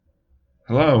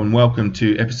Hello and welcome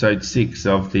to episode 6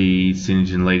 of the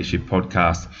Synergen Leadership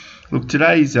Podcast. Look,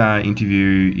 today's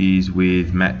interview is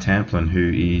with Matt Tamplin, who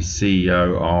is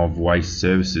CEO of Waste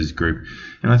Services Group.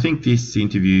 And I think this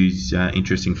interview is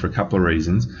interesting for a couple of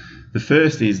reasons. The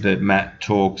first is that Matt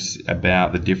talks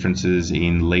about the differences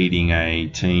in leading a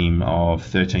team of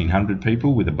 1,300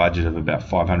 people with a budget of about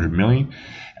 500 million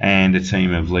and a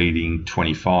team of leading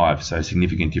 25. So a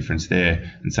significant difference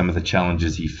there and some of the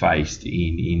challenges he faced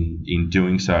in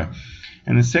doing so.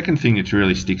 And the second thing that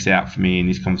really sticks out for me in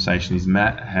this conversation is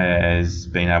Matt has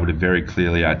been able to very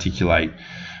clearly articulate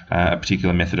a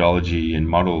particular methodology and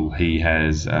model he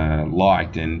has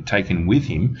liked and taken with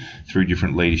him through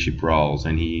different leadership roles,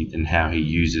 and how he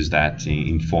uses that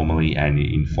informally and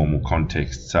in formal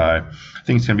context. So I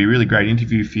think it's going to be a really great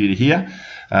interview for you to hear.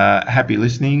 Happy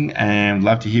listening and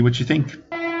love to hear what you think.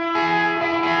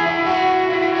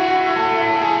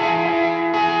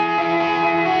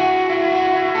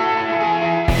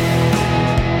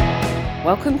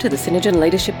 Welcome to the Synergen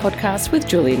Leadership Podcast with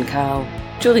Julian Carl.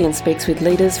 Julian speaks with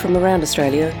leaders from around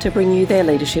Australia to bring you their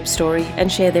leadership story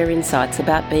and share their insights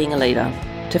about being a leader.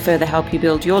 To further help you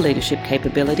build your leadership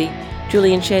capability,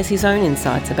 Julian shares his own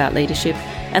insights about leadership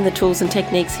and the tools and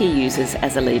techniques he uses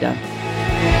as a leader.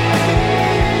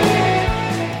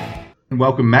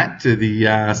 Welcome, Matt, to the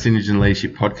Synergen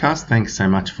Leadership Podcast. Thanks so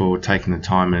much for taking the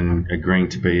time and agreeing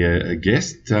to be a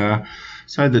guest.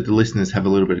 So that the listeners have a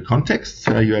little bit of context,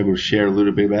 are you able to share a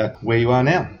little bit about where you are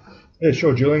now? Yeah,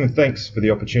 sure, Julian, and thanks for the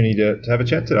opportunity to have a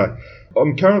chat today.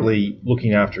 I'm currently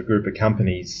looking after a group of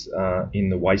companies in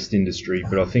the waste industry,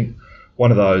 but I think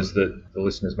one of those that the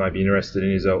listeners may be interested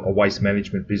in is a waste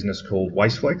management business called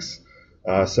WasteFlex.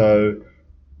 So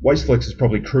WasteFlex is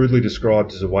probably crudely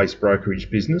described as a waste brokerage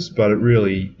business, but it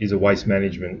really is a waste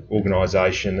management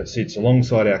organisation that sits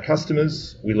alongside our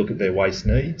customers. We look at their waste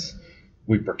needs.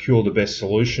 We procure the best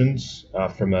solutions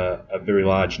from a very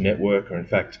large network, or in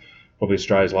fact, probably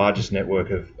Australia's largest network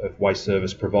of waste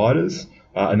service providers,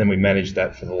 and then we manage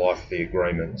that for the life of the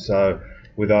agreement. So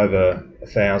with over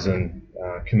 1,000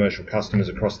 commercial customers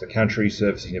across the country,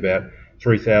 servicing about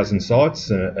 3,000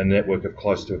 sites and a network of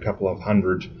close to a couple of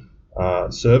hundred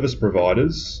service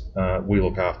providers, we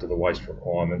look after the waste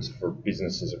requirements for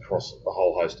businesses across a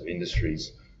whole host of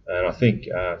industries. And I think,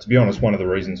 to be honest, one of the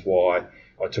reasons why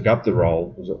I took up the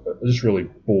role was I just really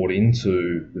bought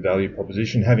into the value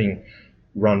proposition, having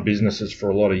run businesses for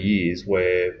a lot of years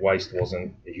where waste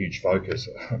wasn't a huge focus.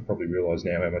 I probably realise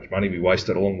now how much money we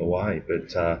wasted along the way,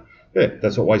 but yeah,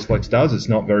 that's what WasteFlex does. It's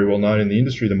not very well known in the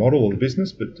industry, the model or the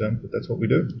business, but that's what we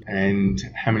do. And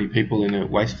how many people in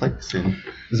WasteFlex?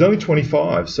 There's only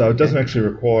 25, so it doesn't actually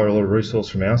require a lot of resource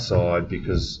from our side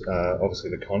because obviously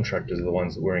the contractors are the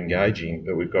ones that we're engaging,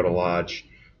 but we've got a large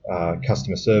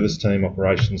customer service team,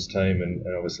 operations team, and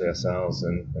obviously our sales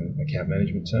and account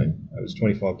management team. It was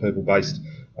 25 people based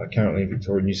currently in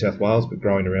Victoria, New South Wales, but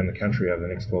growing around the country over the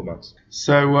next 12 months.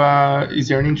 So is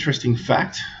there an interesting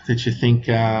fact that you think,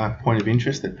 point of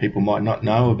interest, that people might not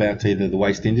know about either the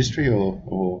waste industry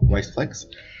or WasteFlex?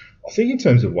 I think in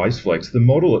terms of WasteFlex, the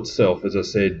model itself, as I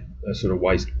said, a sort of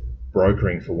waste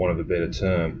brokering for want of a better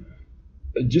term,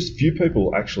 just few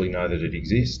people actually know that it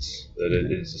exists, that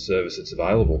it is a service that's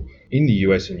available. In the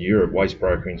US and Europe, waste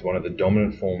brokering is one of the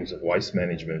dominant forms of waste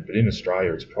management, but in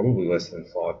Australia it's probably less than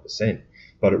 5%.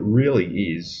 But it really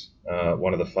is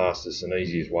one of the fastest and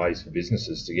easiest ways for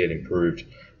businesses to get improved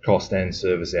cost and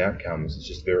service outcomes. It's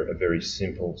just a very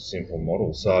simple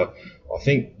model. So I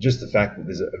think just the fact that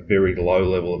there's a very low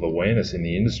level of awareness in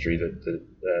the industry that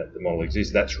the model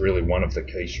exists, that's really one of the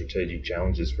key strategic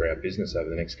challenges for our business over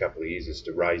the next couple of years, is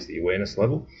to raise the awareness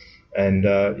level and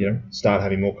start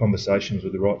having more conversations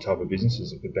with the right type of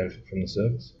businesses that could benefit from the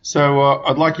service. So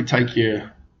I'd like to take you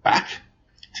back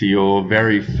to your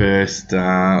very first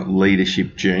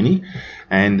leadership journey,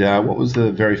 and what was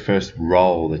the very first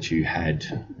role that you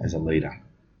had as a leader?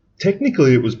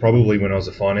 Technically, it was probably when I was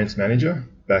a finance manager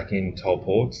back in Toll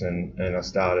Ports, and I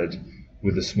started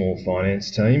with a small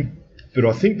finance team. But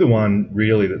I think the one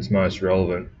really that's most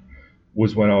relevant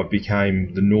was when I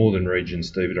became the Northern Region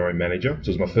stevedoring manager.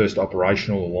 So it was my first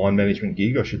operational line management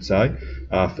gig, I should say,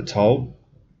 for Toll.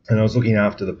 And I was looking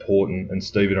after the port and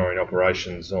stevedoring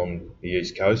operations on the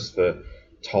East Coast for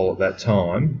Toll at that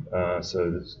time.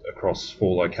 So across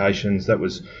 4 locations, that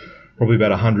was probably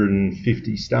about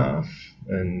 150 staff,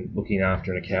 and looking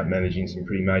after and account managing some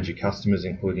pretty major customers,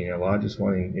 including our largest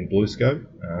one in BlueScope.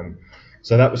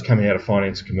 So that was coming out of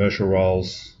finance and commercial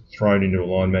roles, thrown into a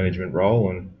line management role,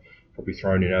 and probably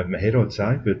thrown in over my head, I'd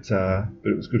say, but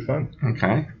it was good fun.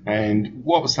 Okay. And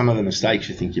what were some of the mistakes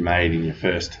you think you made in your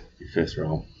first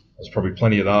role? there's probably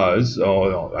plenty of those.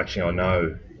 Actually, I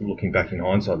know, looking back in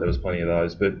hindsight, there was plenty of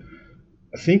those. But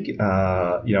I think,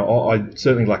 I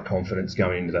certainly lacked confidence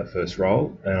going into that first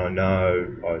role. And I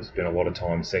know I spent a lot of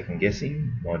time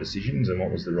second-guessing my decisions and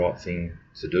what was the right thing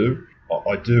to do.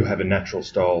 I do have a natural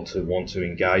style to want to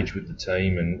engage with the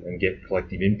team and get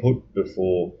collective input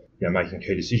before making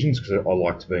key decisions, because I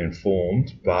like to be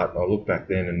informed. But I look back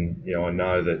then and I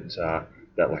know that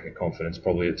that lack of confidence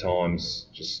probably at times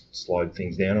just slowed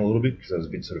things down a little bit, because I was a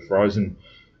bit sort of frozen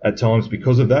at times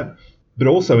because of that. But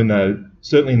also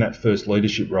certainly in that first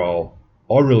leadership role,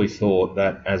 I really thought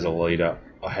that as a leader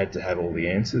I had to have all the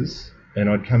answers, and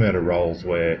I'd come out of roles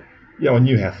where I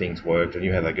knew how things worked, I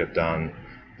knew how they got done.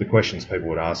 The questions people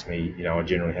would ask me, I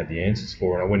generally had the answers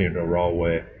for, and I went into a role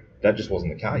where that just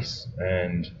wasn't the case.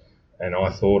 And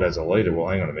I thought as a leader, well,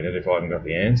 hang on a minute, if I haven't got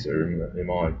the answer, am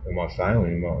I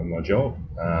failing in my job?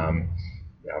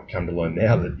 I've come to learn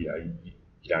now that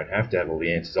you don't have to have all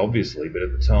the answers, obviously, but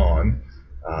at the time,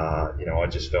 I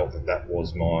just felt that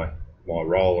was my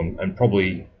role, and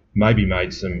probably maybe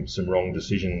made some wrong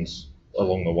decisions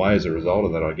along the way as a result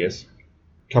of that, I guess.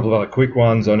 A couple of other quick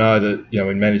ones. I know that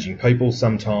in managing people,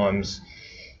 sometimes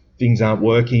things aren't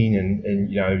working,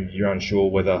 and you're unsure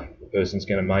whether the person's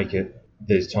going to make it.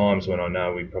 There's times when I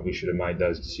know we probably should have made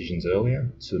those decisions earlier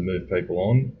to move people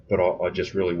on, but I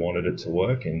just really wanted it to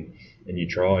work, and you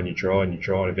try and you try and you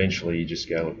try, and eventually you just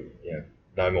go, look,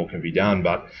 no more can be done.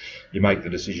 But you make the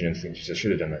decision and think, I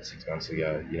should have done that 6 months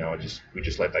ago. We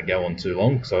just let that go on too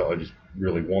long, because I just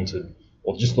really wanted,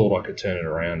 or just thought I could turn it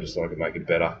around, just thought I could make it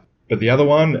better. But the other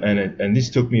one, and this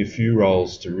took me a few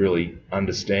roles to really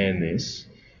understand this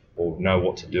or know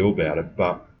what to do about it,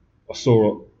 but I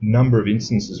saw a number of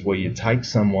instances where you take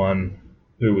someone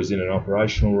who was in an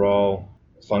operational role,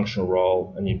 a functional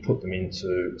role, and you put them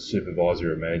into a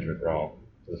supervisory or management role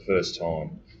for the first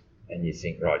time. And you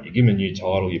think, right, you give them a new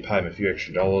title, you pay them a few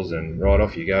extra dollars, and right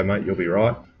off you go, mate, you'll be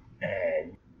right.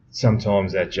 And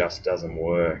sometimes that just doesn't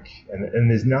work. And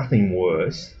there's nothing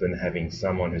worse than having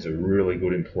someone who's a really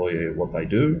good employee at what they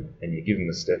do, and you give them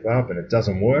a step up and it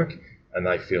doesn't work, and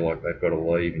they feel like they've got to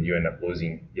leave, and you end up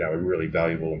losing a really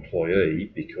valuable employee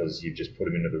because you've just put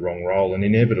them into the wrong role, and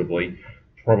inevitably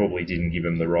probably didn't give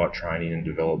them the right training and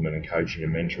development and coaching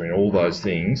and mentoring, all those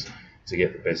things to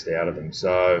get the best out of them.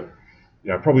 So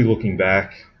probably looking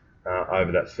back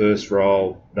over that first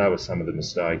role, they were some of the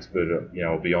mistakes, but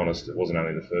I'll be honest, it wasn't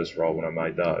only the first role when I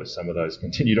made those. Some of those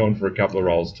continued on for a couple of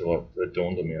roles till it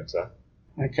dawned on me, I'd say.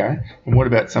 Okay. And what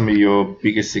about some of your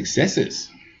biggest successes?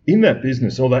 In that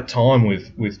business, all that time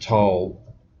with Toll,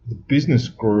 the business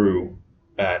grew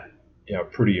at a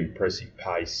pretty impressive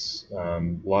pace,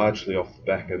 largely off the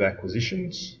back of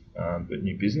acquisitions, but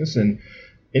new business. And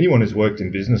anyone who's worked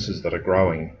in businesses that are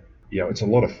growing, it's a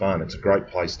lot of fun. It's a great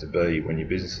place to be when your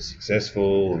business is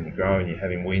successful and you're growing, you're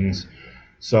having wins.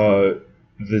 So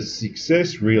the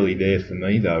success really there for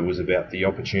me, though, was about the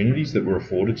opportunities that were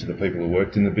afforded to the people who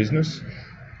worked in the business.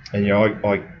 And,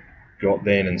 I got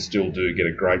then and still do get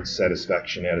a great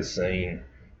satisfaction out of seeing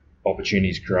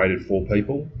opportunities created for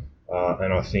people.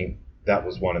 And I think that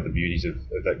was one of the beauties of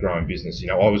that growing business.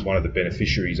 I was one of the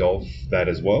beneficiaries of that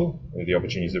as well, with the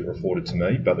opportunities that were afforded to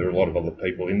me, but there were a lot of other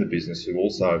people in the business who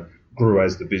also grew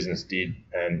as the business did,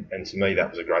 and to me that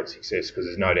was a great success, because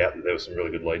there's no doubt that there were some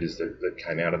really good leaders that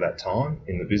came out of that time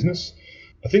in the business.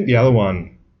 I think the other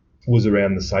one was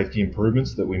around the safety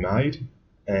improvements that we made,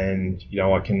 and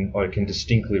I can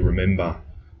distinctly remember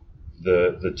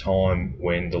the time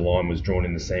when the line was drawn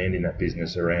in the sand in that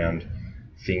business around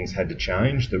things had to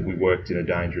change, that we worked in a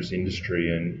dangerous industry,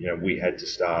 and we had to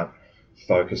start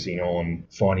focusing on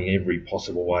finding every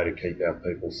possible way to keep our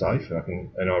people safe.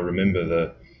 And I remember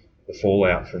the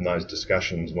fallout from those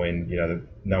discussions when,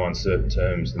 no uncertain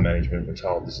terms, the management were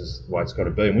told this is the way it's got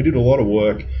to be. And we did a lot of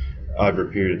work over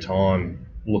a period of time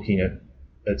looking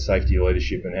at safety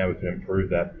leadership and how we could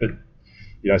improve that.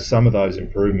 But, some of those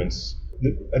improvements,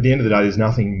 at the end of the day, there's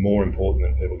nothing more important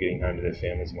than people getting home to their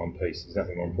families in one piece. There's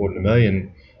nothing more important to me,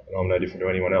 and I'm no different to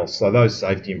anyone else. So those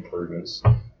safety improvements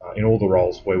in all the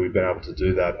roles where we've been able to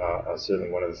do that are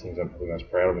certainly one of the things I'm probably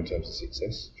most proud of in terms of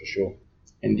success, for sure.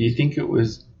 And do you think it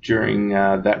was during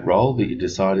that role that you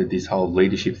decided this whole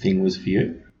leadership thing was for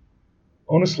you?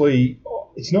 Honestly,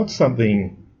 it's not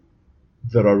something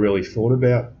that I really thought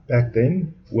about back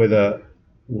then, whether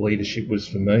leadership was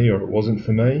for me or it wasn't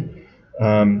for me.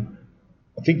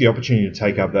 I think the opportunity to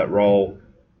take up that role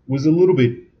was a little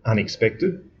bit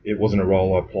unexpected. It wasn't a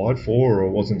role I applied for, or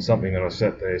it wasn't something that I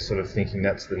sat there sort of thinking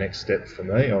that's the next step for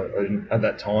me. At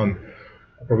that time,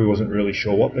 I probably wasn't really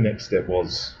sure what the next step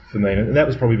was for me. And that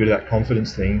was probably a bit of that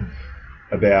confidence thing.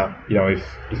 about,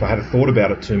 if I had thought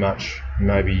about it too much,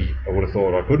 maybe I would have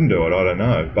thought I couldn't do it. I don't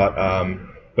know. But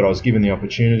I was given the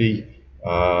opportunity.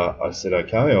 I said,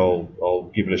 okay,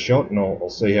 I'll give it a shot and I'll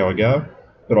see how I go.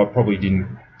 But I probably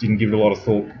didn't give it a lot of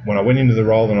thought when I went into the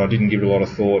role, and I didn't give it a lot of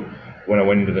thought when I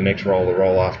went into the next role, the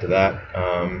role after that.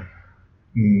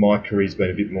 My career's been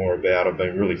a bit more about, I've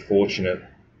been really fortunate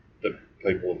that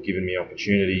people have given me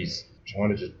opportunities, trying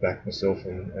to just back myself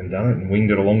and done it and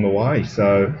winged it along the way.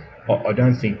 So I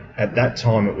don't think at that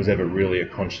time it was ever really a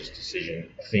conscious decision.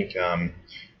 I think it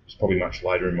was probably much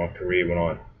later in my career when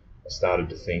I started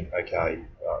to think, okay,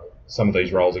 some of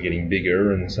these roles are getting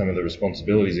bigger and some of the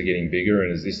responsibilities are getting bigger,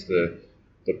 and is this the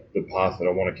path that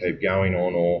I want to keep going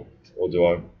on, or do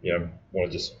I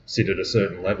want to just sit at a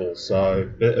certain level? So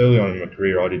early on in my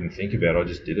career I didn't think about it, I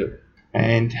just did it.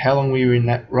 And how long were you in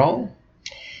that role?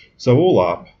 So all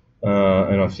up,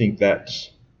 and I think that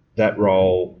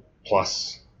role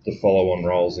plus the follow-on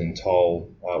roles in Toll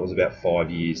was about 5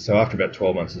 years. So after about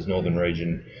 12 months as Northern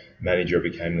Region Manager, I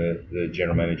became the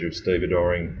General Manager of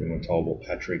stevedoring. When Toll bought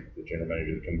Patrick, the General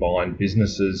Manager of the combined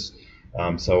businesses.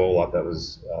 So all up, that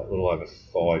was a little over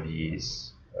 5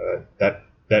 years.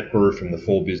 That grew from the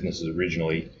 4 businesses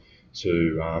originally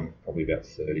to probably about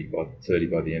 30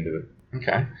 by the end of it.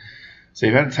 Okay. So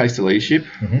you've had a taste of leadership.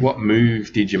 Mm-hmm. What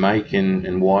move did you make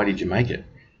and why did you make it?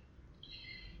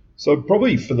 So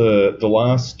probably for the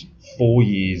last 4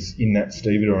 years in that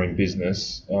stevedoring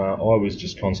business, I was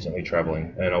just constantly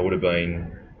travelling, and I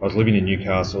was living in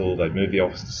Newcastle. They'd moved the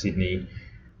office to Sydney.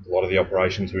 A lot of the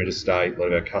operations were interstate. A lot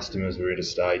of our customers were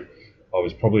interstate. I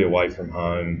was probably away from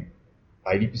home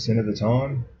 80% of the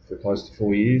time for close to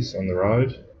 4 years on the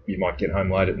road. You might get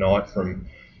home late at night from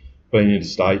being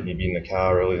interstate and you'd be in the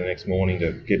car early the next morning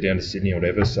to get down to Sydney or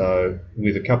whatever. So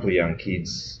with a couple of young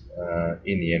kids,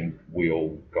 in the end, we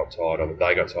all got tired of it.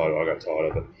 They got tired of it, I got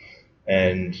tired of it.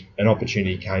 And an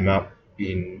opportunity came up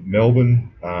in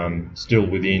Melbourne, still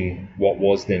within what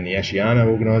was then the Asciano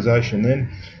organisation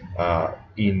then,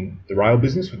 in the rail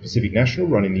business with Pacific National,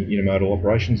 running the intermodal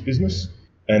operations business.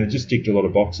 And it just ticked a lot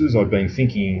of boxes. I'd been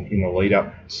thinking in the lead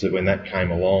up to when that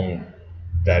came along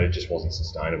that it just wasn't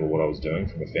sustainable what I was doing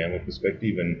from a family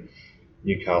perspective. And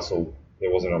Newcastle, there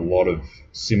wasn't a lot of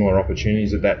similar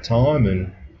opportunities at that time.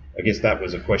 And I guess that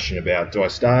was a question about, do I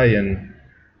stay and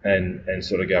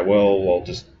sort of go, well, I'll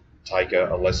just take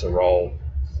a lesser role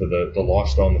for the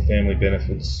lifestyle and the family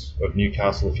benefits of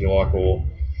Newcastle, if you like, or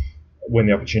when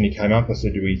the opportunity came up, I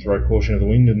said, do we throw caution to the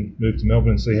wind and move to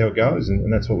Melbourne and see how it goes?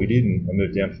 And that's what we did, and I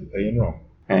moved down for the PN role.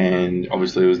 And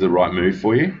obviously it was the right move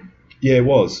for you? Yeah, it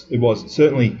was. It was.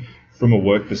 Certainly from a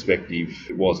work perspective,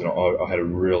 it was. And I had a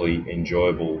really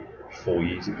enjoyable 4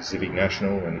 years at Pacific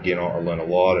National. And again, I learned a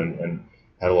lot and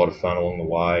had a lot of fun along the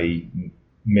way,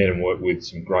 met and worked with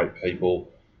some great people.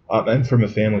 And from a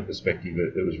family perspective,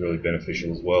 it was really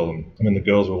beneficial as well. And I mean, the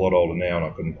girls were a lot older now, and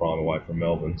I couldn't pry them away from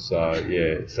Melbourne. So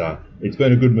yeah, it's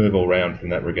been a good move all round from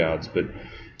that regards. But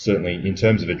certainly, in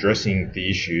terms of addressing the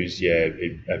issues, yeah,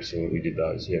 it absolutely did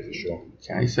those. Yeah, for sure.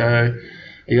 Okay, so are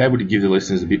you able to give the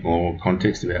listeners a bit more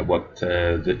context about what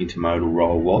the intermodal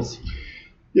role was?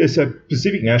 Yeah, so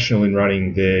Pacific National, in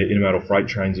running their intermodal freight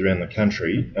trains around the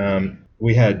country,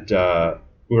 we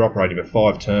were operating at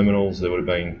 5 terminals. There would have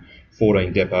been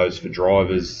 14 depots for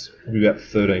drivers, probably about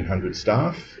 1,300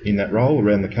 staff in that role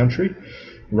around the country,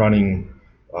 running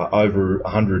over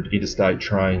 100 interstate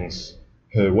trains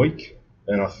per week.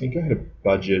 And I think I had a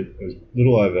budget, it was a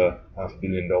little over $500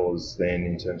 million then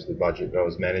in terms of the budget that I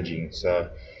was managing. So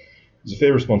it was a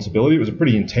fair responsibility. It was a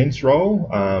pretty intense role.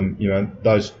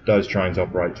 Those trains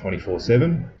operate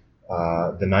 24/7.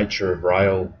 The nature of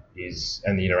rail is,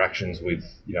 and the interactions with,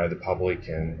 the public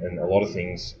and a lot of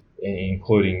things,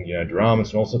 including, dramas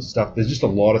and all sorts of stuff. There's just a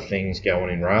lot of things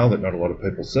going in rail that not a lot of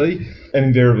people see, and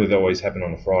invariably they always happen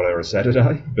on a Friday or a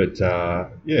Saturday. But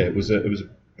it was a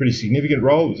pretty significant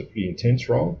role. It was a pretty intense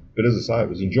role, but as I say, it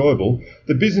was enjoyable.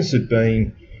 The business had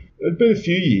been a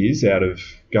few years out of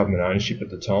government ownership at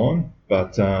the time,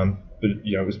 but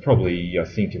it was probably, I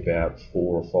think, about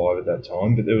 4 or 5 at that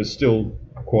time. But there was still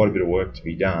quite a bit of work to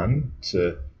be done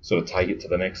to sort of take it to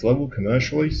the next level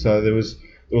commercially. So there was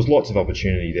lots of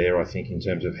opportunity there, I think, in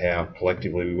terms of how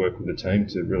collectively we work with the team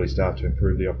to really start to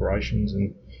improve the operations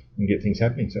and get things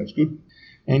happening. So it was good.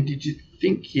 And did you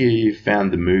think you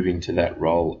found the move into that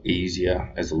role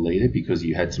easier as a leader because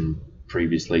you had some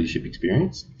previous leadership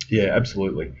experience? Yeah,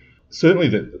 absolutely.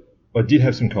 Certainly I did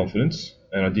have some confidence,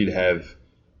 and I did have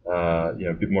a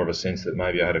bit more of a sense that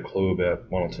maybe I had a clue about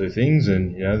 1 or 2 things,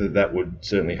 and that would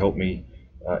certainly help me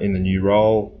in the new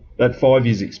role. That 5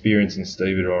 years experience in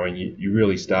stevedoring, you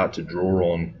really start to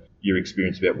draw on your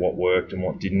experience about what worked and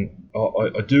what didn't.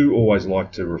 I do always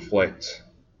like to reflect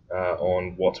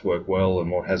on what's worked well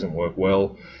and what hasn't worked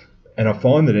well. And I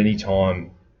find that any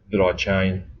time that I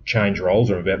change roles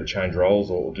or I'm about to change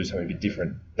roles or do something a bit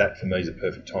different, that for me is a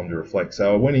perfect time to reflect.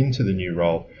 So I went into the new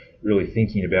role really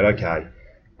thinking about, okay,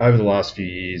 over the last few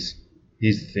years,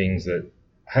 here's the things that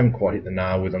I haven't quite hit the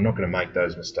nail with. I'm not going to make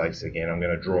those mistakes again. I'm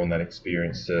going to draw on that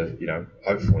experience to,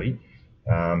 hopefully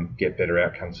get better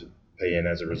outcomes at PN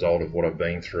as a result of what I've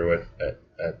been through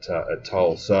at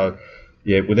Toll. So,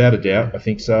 yeah, without a doubt, I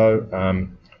think so.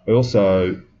 I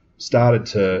also started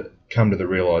to come to the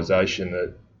realisation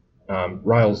that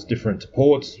rail's different to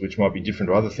ports, which might be different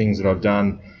to other things that I've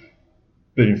done,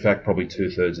 but in fact probably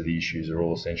 2/3 of the issues are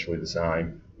all essentially the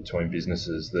same between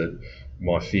businesses. That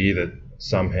my fear that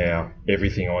somehow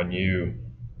everything I knew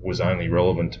was only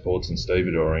relevant to ports and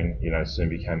stevedoring, soon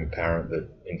became apparent that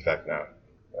in fact no,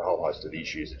 a whole host of the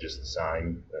issues are just the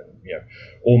same, and,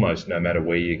 almost no matter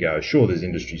where you go. Sure, there's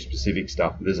industry specific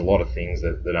stuff, but there's a lot of things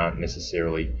that aren't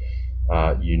necessarily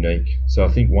unique. So I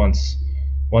think once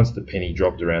the penny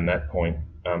dropped around that point,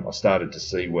 I started to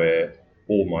see where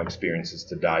all my experiences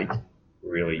to date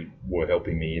really were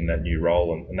helping me in that new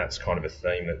role, and that's kind of a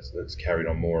theme that's carried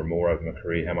on more and more over my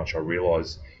career, how much I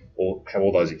realise how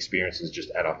all those experiences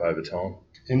just add up over time.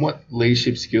 And what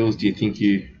leadership skills do you think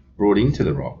you brought into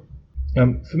the role?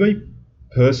 For me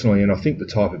personally, and I think the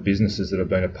type of businesses that I've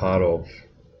been a part of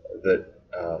that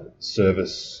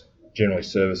generally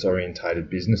service-orientated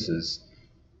businesses,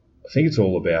 I think it's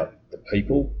all about the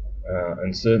people,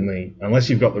 and certainly unless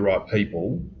you've got the right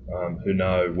people who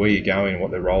know where you're going and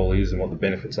what their role is and what the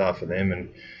benefits are for them, and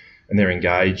they're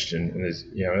engaged and there's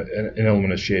an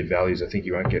element of shared values, I think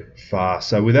you won't get far.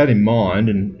 So with that in mind,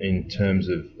 and in terms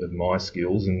of my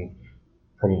skills and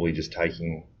probably just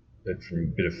taking it from a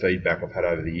bit of feedback I've had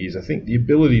over the years, I think the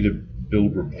ability to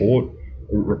build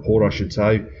rapport I should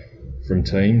say, from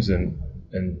teams and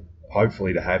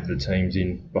hopefully to have the teams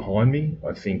in behind me,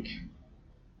 I think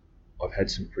I've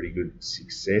had some pretty good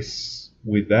success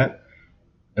with that.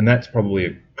 And that's probably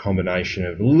a combination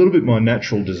of a little bit my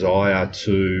natural desire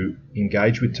to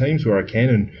engage with teams where I can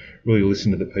and really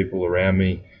listen to the people around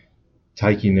me,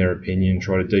 take in their opinion,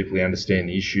 try to deeply understand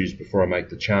the issues before I make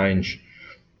the change.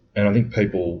 And I think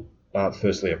people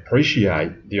firstly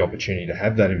appreciate the opportunity to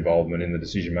have that involvement in the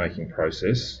decision-making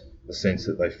process, the sense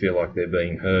that they feel like they're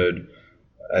being heard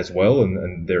as well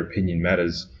and their opinion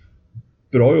matters.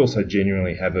 But I also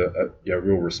genuinely have a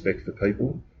real respect for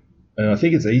people. And I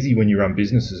think it's easy when you run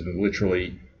businesses with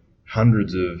literally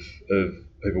hundreds of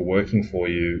people working for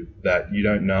you that you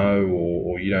don't know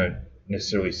or you don't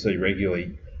necessarily see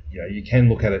regularly. You can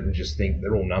look at it and just think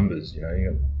they're all numbers. You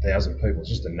got 1,000 people, it's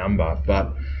just a number.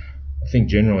 But I think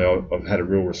generally I've had a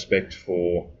real respect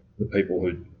for the people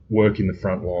who work in the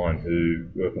front line, who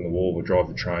work on the wall or drive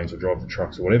the trains or drive the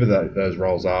trucks or whatever those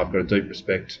roles are. I've got a deep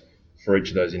respect for each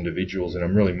of those individuals, and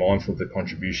I'm really mindful of the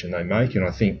contribution they make. And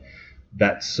I think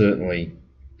that certainly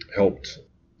helped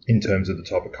in terms of the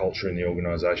type of culture in the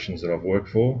organisations that I've worked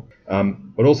for.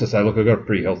 But also say, look, I've got a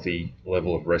pretty healthy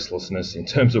level of restlessness in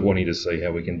terms of wanting to see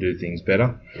how we can do things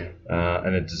better,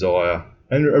 and a desire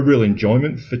and a real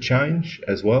enjoyment for change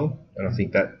as well. And I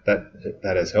think that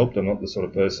has helped. I'm not the sort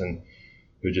of person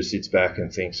who just sits back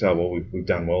and thinks, oh, well, we've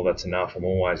done well, that's enough. I'm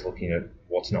always looking at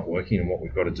what's not working and what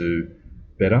we've got to do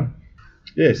better.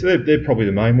 Yeah, so they're probably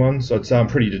the main ones. I'd say I'm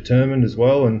pretty determined as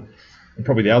well, and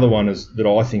probably the other one is that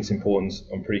I think is important is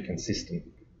I'm pretty consistent.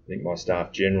 I think my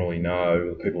staff generally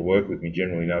know, the people who work with me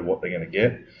generally know what they're going to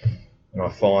get. And I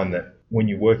find that when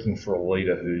you're working for a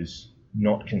leader who's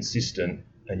not consistent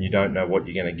and you don't know what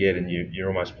you're going to get, and you're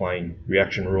almost playing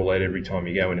reaction roulette every time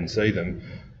you go in and see them,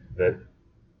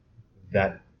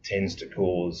 that tends to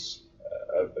cause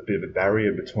a bit of a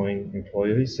barrier between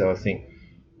employees. So I think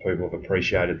people have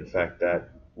appreciated the fact that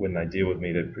when they deal with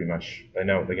me, they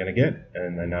know what they're going to get,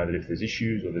 and they know that if there's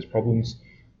issues or there's problems,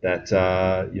 that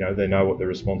they know what the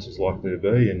response is likely to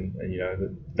be, and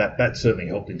that certainly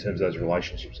helped in terms of those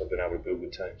relationships I've been able to build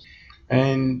with teams.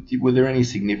 And were there any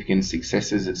significant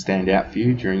successes that stand out for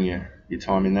you during your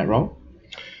time in that role?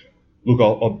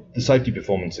 Look, the safety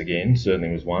performance again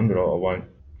certainly was one, but I won't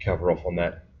cover off on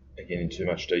that again in too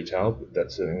much detail, but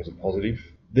that certainly was a positive.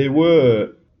 There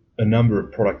were a number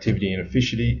of productivity and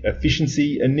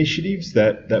efficiency initiatives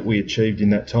that we achieved in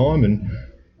that time, and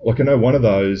I know one of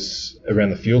those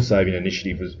around the fuel saving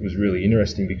initiative was really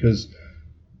interesting, because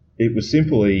it was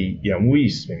simply, we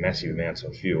used to spend massive amounts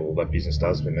on fuel, that business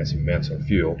does spend massive amounts on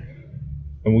fuel,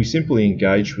 and we simply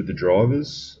engaged with the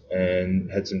drivers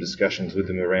and had some discussions with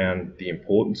them around the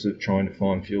importance of trying to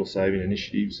find fuel saving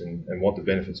initiatives and what the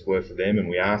benefits were for them, and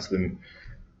we asked them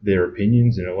their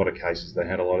opinions. In a lot of cases, they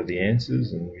had a lot of the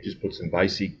answers, and we just put some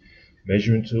basic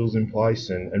measurement tools in place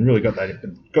and really got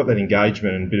that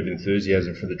engagement and a bit of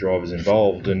enthusiasm for the drivers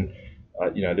involved. And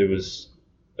there was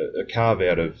a carve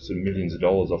out of some millions of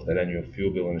dollars off that annual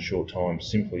fuel bill in a short time,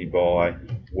 simply by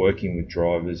working with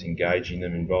drivers, engaging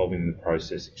them, involving them in the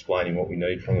process, explaining what we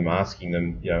need from them, asking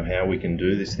them, how we can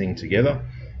do this thing together.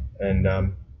 And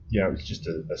it's just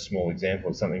a small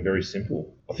example of something very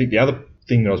simple. I think the other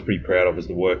thing that I was pretty proud of was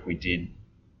the work we did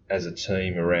as a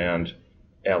team around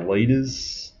our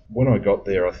leaders. When I got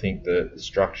there, I think the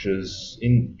structures,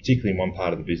 particularly in one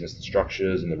part of the business, the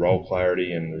structures and the role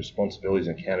clarity and the responsibilities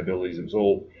and accountabilities, it was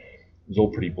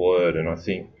all pretty blurred. And I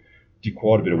think did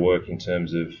quite a bit of work in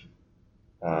terms of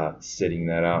setting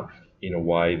that up in a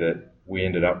way that we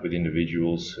ended up with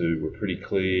individuals who were pretty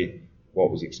clear what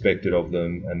was expected of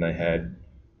them, and they had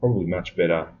probably much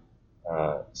better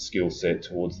skill set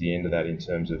towards the end of that in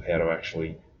terms of how to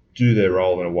actually do their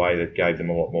role in a way that gave them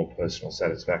a lot more personal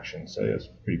satisfaction. So I was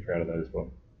pretty proud of that as well.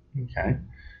 Okay.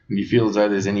 Do you feel as though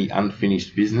there's any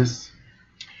unfinished business?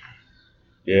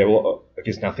 Yeah, well, I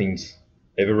guess nothing's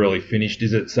ever really finished,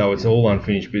 is it? So it's all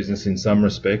unfinished business in some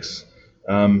respects.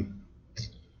 I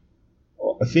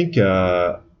think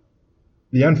the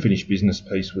unfinished business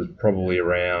piece was probably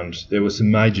around, there were some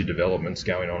major developments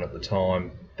going on at the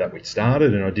time that we'd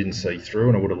started and I didn't see through,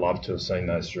 and I would have loved to have seen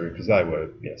those through, because they were,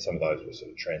 some of those were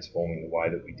sort of transforming the way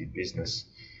that we did business.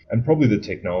 And probably the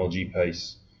technology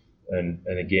piece, and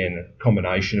again, a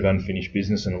combination of unfinished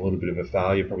business and a little bit of a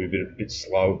failure, probably a bit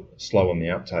slow on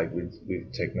the uptake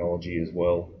with technology as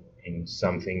well, in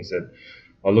some things that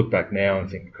I look back now and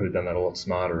think we could have done that a lot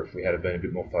smarter if we had been a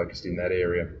bit more focused in that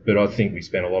area. But I think we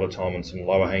spent a lot of time on some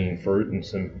lower hanging fruit and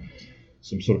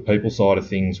some sort of people side of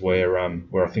things where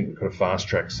I think we could have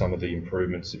fast-tracked some of the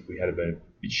improvements if we had been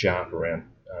a bit sharp around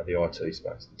the IT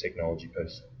space, the technology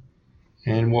piece.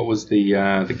 And what was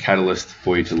the catalyst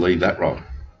for you to leave that role?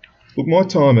 Look, my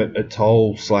time at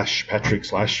Toll / Patrick /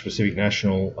 Pacific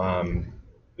National,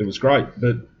 it was great,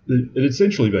 but it had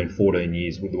essentially been 14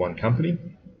 years with the one company.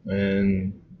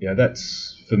 And,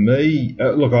 that's, for me,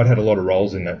 look, I'd had a lot of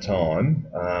roles in that time,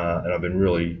 and I've been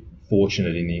really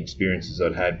fortunate in the experiences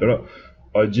I'd had, but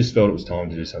I just felt it was time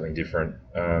to do something different.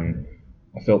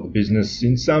 I felt the business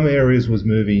in some areas was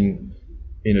moving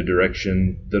in a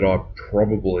direction that I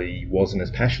probably wasn't as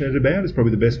passionate about, is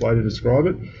probably the best way to describe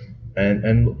it.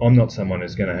 And I'm not someone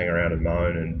who's going to hang around and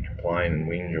moan and complain and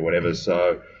whinge or whatever.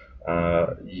 So, I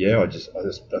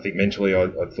think mentally I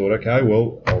thought, okay,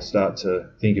 well, I'll start to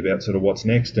think about sort of what's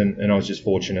next. And I was just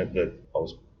fortunate that I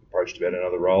was approached about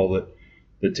another role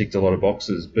that ticked a lot of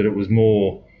boxes, but it was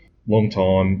more long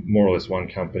time, more or less one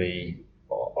company.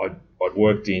 I'd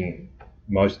worked in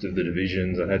most of the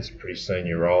divisions. I had some pretty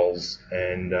senior roles,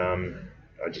 and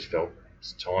I just felt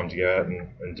it's time to go out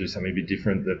and do something a bit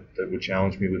different that would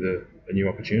challenge me with a new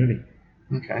opportunity.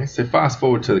 Okay, so fast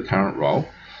forward to the current role.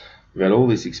 You've had all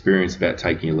this experience about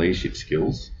taking your leadership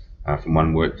skills from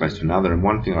one workplace to another, and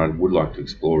one thing I would like to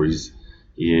explore is,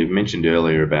 you mentioned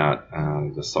earlier about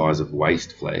the size of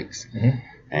waste flags,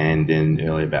 and then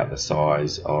earlier about the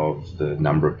size of the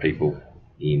number of people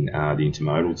in the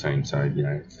intermodal team, so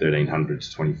 1,300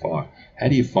 to 25. How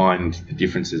do you find the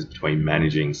differences between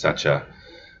managing such a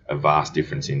vast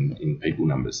difference in people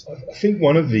numbers? I think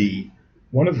one of the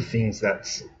things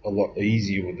that's a lot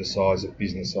easier with the size of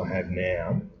business I have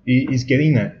now is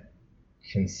getting that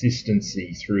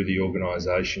consistency through the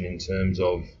organisation in terms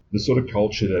of the sort of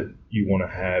culture that you want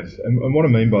to have. And what I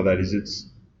mean by that is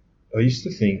I used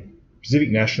to think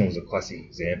Pacific National is a classic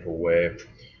example where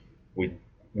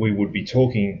we would be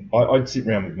talking, I'd sit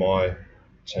around with my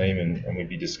team and we'd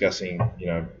be discussing,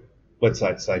 let's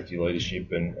say it's safety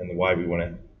leadership and the way we want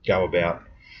to go about,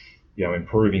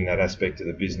 improving that aspect of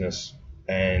the business.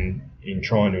 And in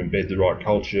trying to embed the right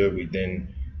culture, we'd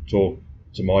then talk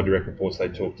to my direct reports,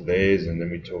 they'd talk to theirs, and then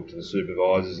we'd talk to the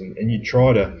supervisors. And you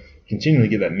try to continually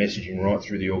get that messaging right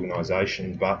through the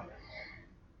organisation, but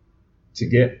to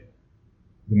get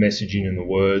the messaging and the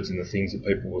words and the things that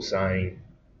people were saying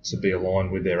to be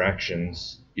aligned with their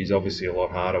actions is obviously a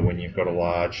lot harder when you've got a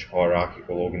large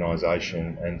hierarchical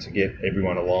organisation. And to get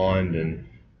everyone aligned and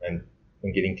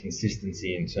getting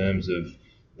consistency in terms of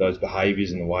those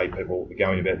behaviours and the way people are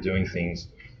going about doing things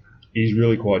is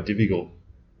really quite difficult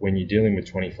when you're dealing with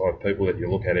 25 people that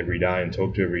you look at every day and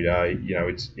talk to every day.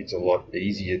 It's a lot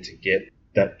easier to get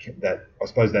that I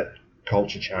suppose that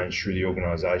culture change through the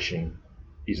organisation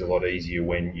is a lot easier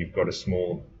when you've got a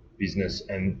small business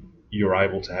and you're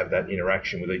able to have that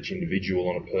interaction with each individual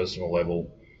on a personal level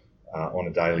on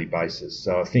a daily basis.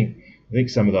 So I think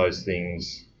some of those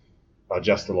things are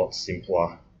just a lot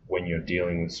simpler when you're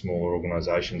dealing with smaller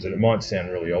organisations. And it might sound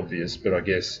really obvious, but I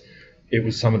guess it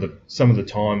was some of the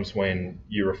times when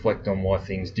you reflect on why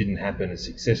things didn't happen as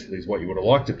successfully as what you would have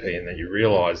liked to be, and then you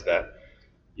realise that,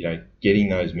 you know, getting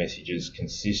those messages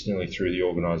consistently through the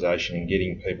organisation and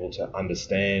getting people to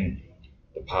understand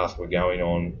the path we're going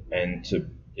on and to,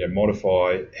 you know,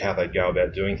 modify how they go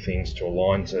about doing things to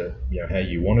align to, you know, how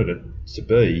you wanted it to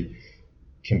be,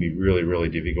 can be really, really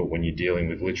difficult when you're dealing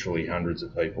with literally hundreds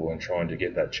of people and trying to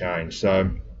get that change. So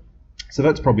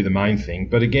that's probably the main thing.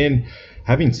 But again,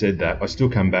 having said that, I still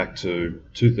come back to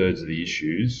 2/3 of the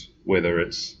issues, whether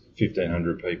it's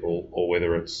 1,500 people or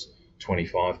whether it's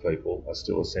 25 people, are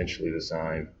still essentially the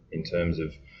same in terms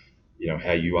of, you know,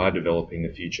 how you are developing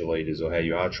the future leaders, or how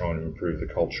you are trying to improve the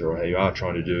culture, or how you are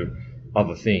trying to do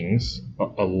other things.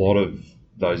 A lot of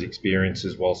those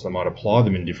experiences, whilst I might apply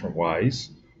them in different ways,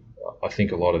 I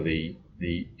think a lot of the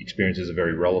experiences are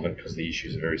very relevant because the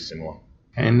issues are very similar.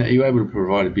 And are you able to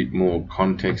provide a bit more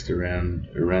context around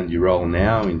your role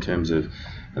now in terms of,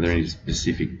 are there any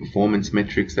specific performance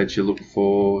metrics that you look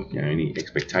for? You know, any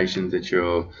expectations that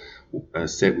you're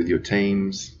set with your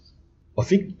teams? I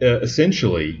think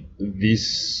essentially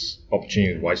this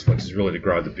opportunity with WasteFlex is really to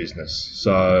grow the business.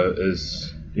 So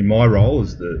as in my role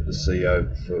as the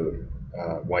CEO for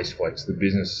WasteFlex, the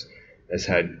business has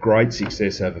had great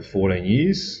success over 14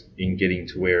 years in getting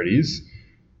to where it is,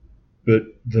 but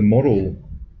the model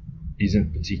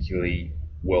isn't particularly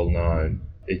well known.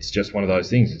 It's just one of those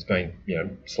things. It's been, you know,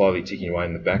 slowly ticking away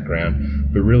in the background,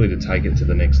 but really to take it to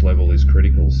the next level is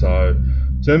critical. So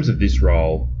in terms of this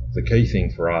role, the key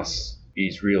thing for us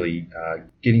is really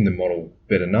getting the model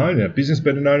better known, our business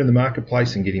better known in the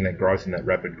marketplace, and getting that growth and that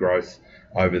rapid growth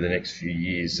over the next few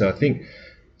years. So I think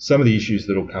some of the issues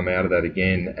that will come out of that,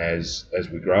 again, as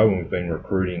we grow, and we've been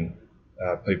recruiting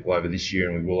people over this year,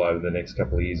 and we will over the next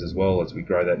couple of years as well as we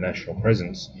grow that national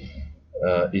presence,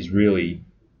 is really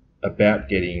about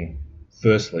getting,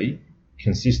 firstly,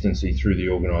 consistency through the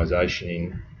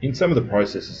organisation in some of the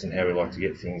processes and how we like to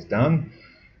get things done.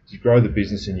 As you grow the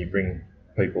business and you bring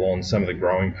people on, some of the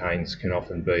growing pains can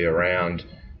often be around,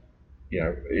 you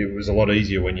know, it was a lot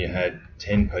easier when you had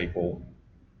 10 people,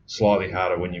 slightly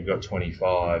harder when you've got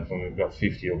 25. When we've got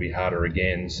 50, it'll be harder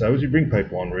again. So as you bring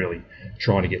people on, really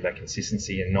trying to get that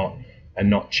consistency and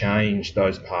not change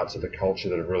those parts of the culture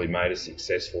that have really made us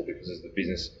successful, because as the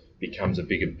business becomes a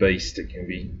bigger beast, it can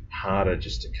be harder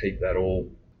just to keep that all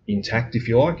intact, if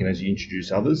you like, and as you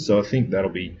introduce others. So I think that'll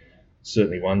be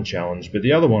certainly one challenge. But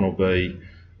the other one will be,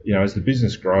 you know, as the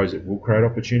business grows, it will create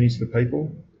opportunities for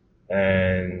people,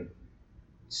 and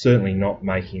certainly not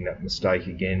making that mistake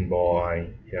again by,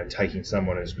 you know, taking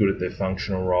someone who's good at their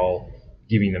functional role,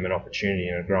 giving them an opportunity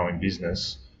in a growing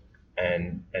business,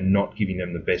 and not giving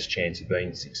them the best chance of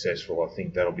being successful. I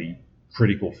think that'll be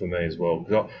critical for me as well.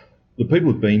 Because the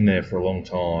people who've been there for a long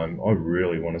time, I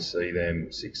really want to see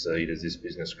them succeed as this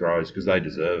business grows, because they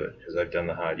deserve it, because they've done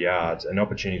the hard yards, and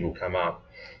opportunities will come up.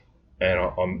 And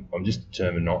I'm just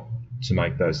determined not to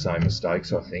make those same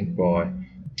mistakes, I think, by,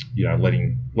 you know,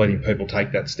 letting people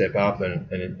take that step up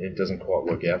and it doesn't quite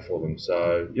work out for them.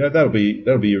 So, you know, that'll be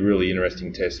a really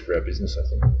interesting test for our business, I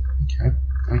think.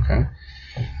 Okay.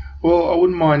 Well, I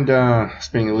wouldn't mind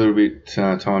spending a little bit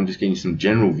time just getting some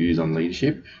general views on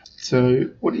leadership.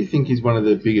 So what do you think is one of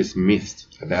the biggest myths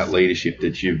about leadership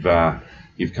that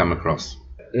you've come across?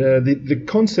 The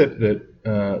concept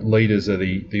that leaders are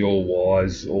the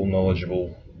all-wise,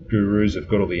 all-knowledgeable gurus have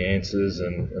got all the answers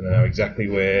and they know exactly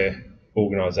where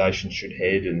organisations should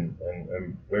head and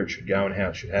where it should go and how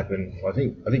it should happen. I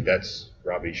think that's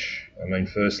rubbish. I mean,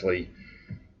 firstly,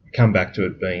 come back to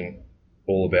it being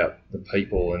all about the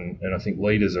people, and I think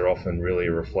leaders are often really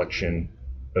a reflection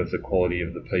of the quality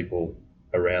of the people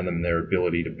around them and their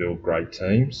ability to build great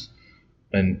teams.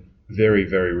 And very,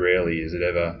 very rarely is it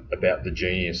ever about the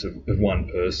genius of one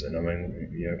person. I mean,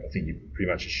 you know, I think you pretty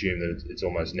much assume that it's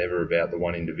almost never about the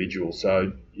one individual.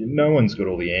 So no one's got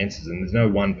all the answers, and there's no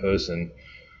one person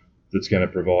that's going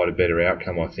to provide a better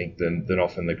outcome, I think, than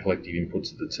often the collective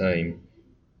inputs of the team.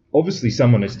 Obviously,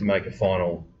 someone needs to make a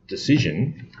final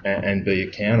decision and be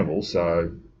accountable, so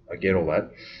I get all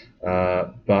that.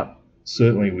 But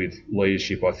certainly with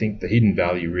leadership, I think the hidden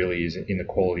value really is in the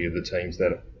quality of the teams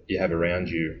that you have around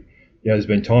you. You know, there's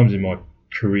been times in my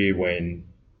career when,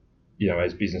 you know,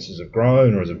 as businesses have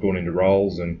grown or as I've gone into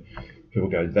roles and people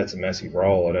go, that's a massive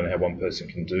role, I don't know how one person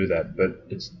can do that. But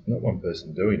it's not one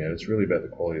person doing it, it's really about the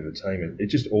quality of the team. And it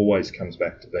just always comes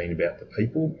back to being about the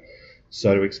people.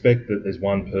 So to expect that there's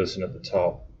one person at the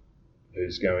top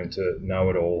who's going to know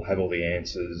it all, have all the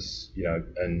answers, you know,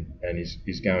 and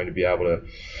is going to be able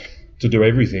to do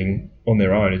everything on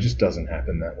their own, it just doesn't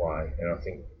happen that way. And I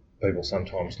think people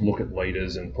sometimes look at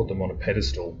leaders and put them on a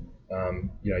pedestal.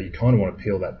 You kind of want to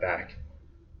peel that back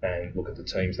and look at the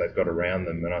teams they've got around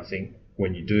them. And I think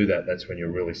when you do that, that's when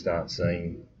you'll really start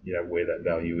seeing, where that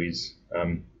value is.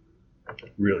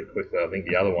 Really quickly, I think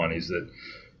the other one is that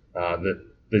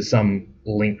there's some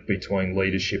link between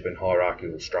leadership and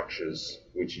hierarchical structures,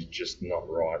 which is just not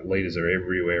right. Leaders are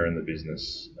everywhere in the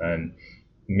business, and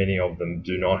many of them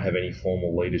do not have any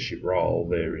formal leadership role.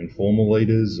 They're informal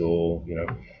leaders, or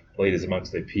leaders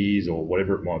amongst their peers, or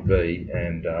whatever it might be.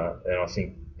 And I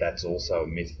think that's also a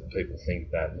myth, that people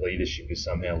think that leadership is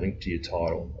somehow linked to your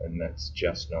title, and that's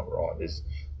just not right.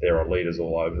 There are leaders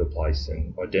all over the place,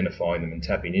 and identifying them and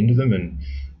tapping into them and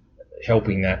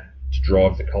helping that to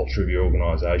drive the culture of your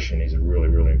organisation is a really,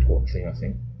 really important thing, I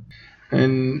think.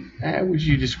 And how would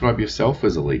you describe yourself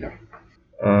as a leader?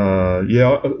 I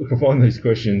find these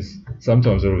questions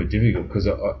sometimes a little bit difficult, because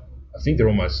I think they're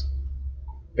almost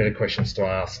better questions to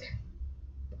ask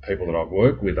people that I've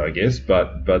worked with, I guess,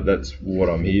 but that's what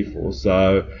I'm here for.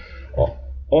 So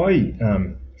I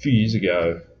a few years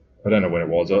ago, I don't know when it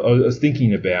was, I was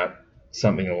thinking about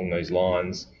something along these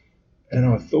lines, and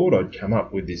I thought I'd come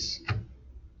up with this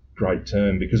great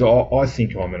term, because I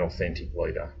think I'm an authentic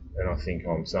leader, and I think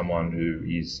I'm someone who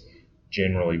is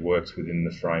generally works within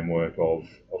the framework of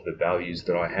the values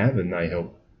that I have, and they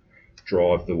help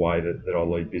drive the way that I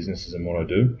lead businesses and what I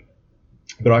do.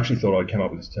 But I actually thought I'd come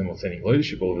up with this term, authentic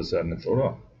leadership, all of a sudden, and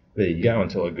thought, there you go,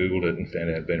 until I Googled it and found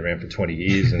out it'd been around for 20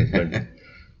 years and been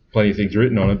plenty of things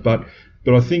written on it. But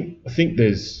I think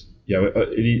there's,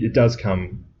 it does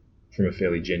come from a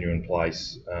fairly genuine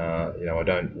place. I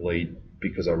don't lead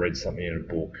because I read something in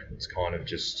a book. It's kind of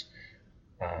just,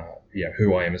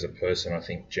 who I am as a person, I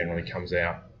think generally comes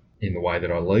out in the way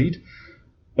that I lead.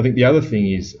 I think the other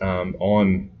thing is, I'm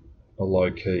a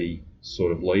low-key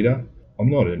sort of leader. I'm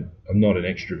not an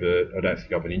extrovert. I don't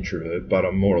think I'm an introvert, but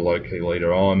I'm more a low-key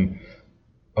leader.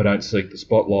 I don't seek the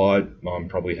spotlight. I'm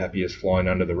probably happiest flying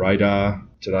under the radar.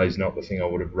 Today's not the thing I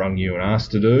would have rung you and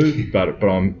asked to do, but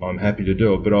I'm happy to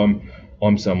do it. But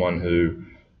I'm someone who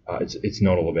it's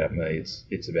not all about me.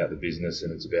 It's about the business,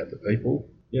 and it's about the people.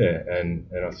 Yeah, and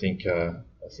I think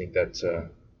that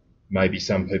maybe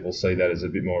some people see that as a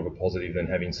bit more of a positive than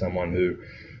having someone who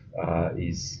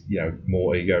is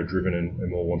more ego driven and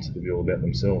more wants it to be all about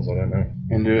themselves. I don't know.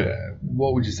 And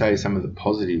what would you say are some of the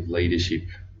positive leadership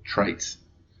traits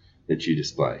that you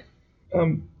display?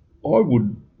 I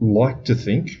would like to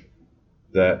think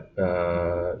that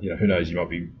who knows, you might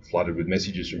be flooded with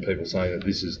messages from people saying that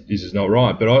this is not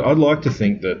right, but I'd like to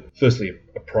think that, firstly,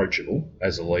 approachable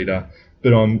as a leader,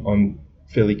 but I'm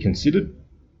fairly considered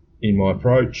in my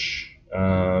approach.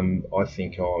 I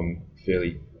think I'm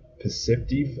fairly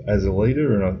perceptive as a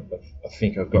leader, and I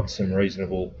think I've got some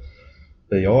reasonable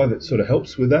BI that sort of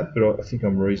helps with that, but I think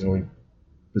I'm reasonably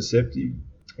perceptive.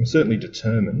 I'm certainly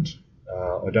determined.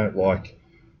 I don't like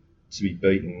to be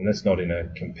beaten. That's not in a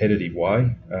competitive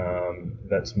way.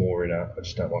 That's more I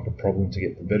just don't like a problem to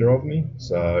get the better of me.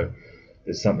 So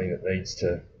there's something that needs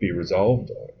to be resolved.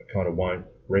 I kind of won't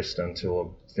rest until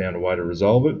I've found a way to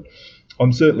resolve it.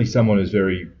 I'm certainly someone who's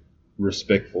very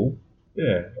respectful.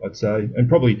 Yeah, I'd say, and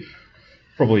probably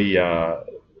I'm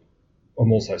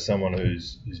also someone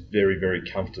who's very, very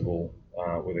comfortable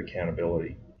with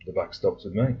accountability. The buck stops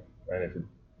with me, and if it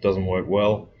doesn't work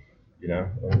well,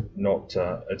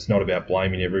 it's not about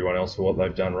blaming everyone else for what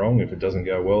they've done wrong. If it doesn't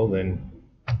go well, then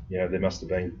there must have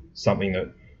been something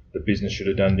that the business should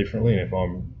have done differently, and if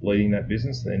I'm leading that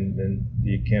business, then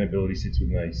the accountability sits with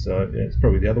me. So it's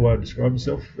probably the other way to describe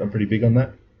myself. I'm pretty big on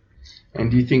that. And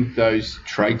do you think those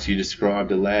traits you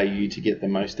described allow you to get the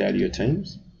most out of your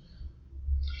teams?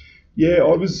 Yeah,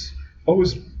 I was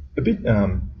a bit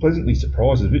pleasantly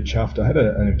surprised, a bit chuffed. I had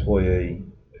an employee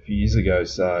a few years ago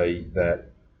say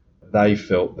that they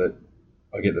felt that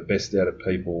I get the best out of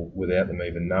people without them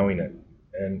even knowing it.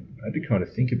 And I had to kind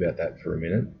of think about that for a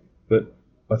minute. But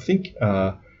I think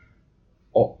I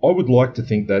would like to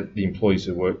think that the employees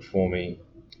who work for me,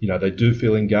 they do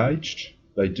feel engaged.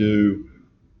 They do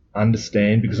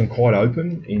understand, because I'm quite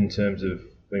open in terms of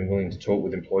being willing to talk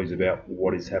with employees about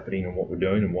what is happening and what we're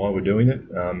doing and why we're doing it.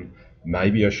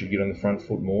 Maybe I should get on the front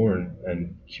foot more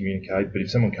and communicate. But if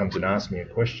someone comes and asks me a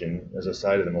question, as I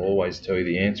say to them, I'll always tell you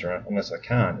the answer unless I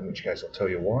can't, in which case I'll tell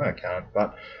you why I can't.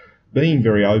 But being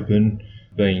very open,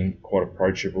 being quite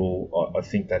approachable, I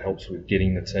think that helps with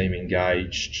getting the team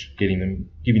engaged, giving them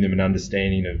an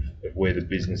understanding of where the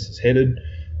business is headed.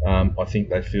 I think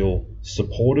they feel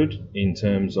supported in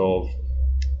terms of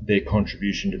their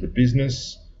contribution to the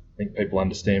business. I think people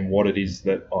understand what it is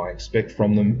that I expect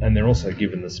from them, and they're also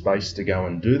given the space to go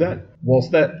and do that.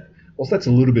 Whilst that's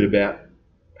a little bit about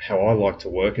how I like to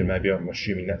work, and maybe I'm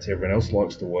assuming that's how everyone else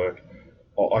likes to work,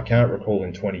 I can't recall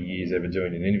in 20 years ever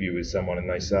doing an interview with someone and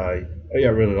they say, oh yeah,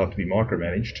 I really like to be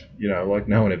micromanaged. Like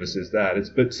no one ever says that.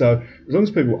 But so as long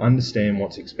as people understand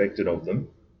what's expected of them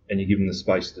and you give them the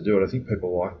space to do it, I think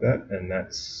people like that, and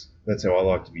that's how I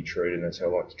like to be treated, and that's how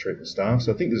I like to treat the staff.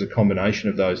 So I think there's a combination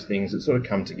of those things that sort of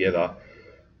come together,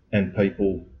 and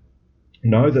people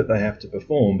know that they have to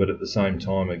perform, but at the same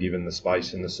time are given the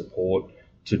space and the support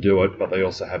to do it, but they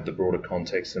also have the broader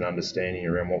context and understanding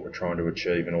around what we're trying to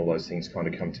achieve, and all those things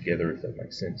kind of come together, if that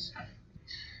makes sense.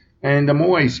 And I'm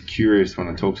always curious when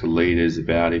I talk to leaders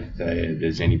about if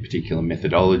there's any particular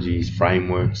methodologies,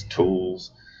 frameworks,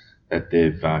 tools that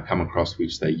they've come across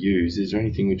which they use. Is there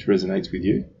anything which resonates with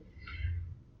you?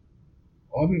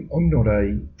 I'm not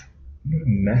a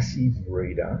massive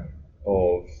reader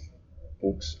of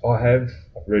books. I've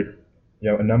read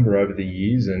a number over the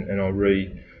years, and I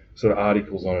read sort of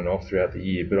articles on and off throughout the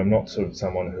year, but I'm not sort of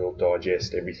someone who'll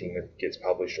digest everything that gets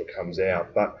published or comes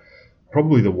out. But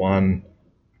probably the one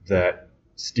that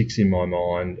sticks in my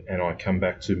mind and I come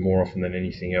back to more often than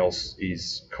anything else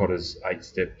is Kotter's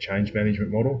 8-step change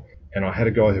management model. And I had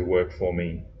a guy who worked for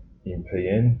me in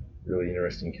PN, really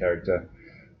interesting character,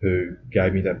 who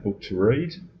gave me that book to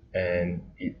read, and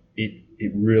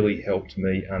it really helped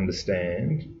me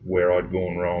understand where I'd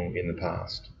gone wrong in the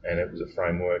past. And it was a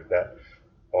framework that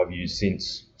I've used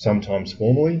since, sometimes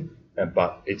formally,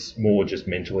 but it's more just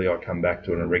mentally I come back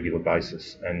to it on a regular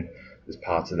basis. And there's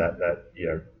parts of that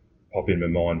pop in my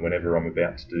mind whenever I'm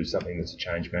about to do something that's a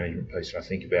change management piece and I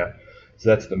think about. So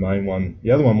that's the main one.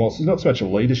 The other one was, it's not so much a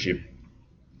leadership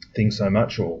thing so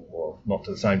much, or not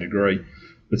to the same degree,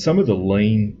 but some of the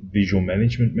lean visual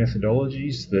management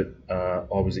methodologies that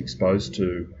I was exposed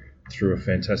to through a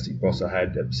fantastic boss I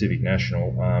had at Pacific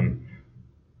National,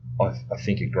 I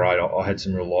think are great. I had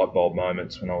some real light bulb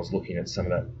moments when I was looking at some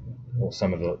of that, or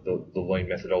some of the lean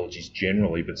methodologies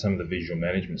generally, but some of the visual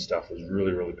management stuff was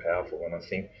really, really powerful, and I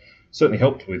think certainly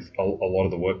helped with a lot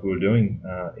of the work we were doing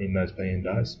in those PN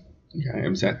days. Okay, and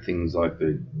was that things like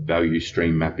the value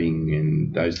stream mapping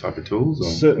and those type of tools?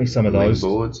 Or certainly some of those.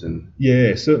 Lean boards?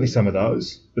 Yeah, certainly some of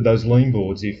those. But those lean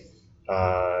boards, if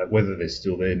whether they're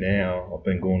still there now, I've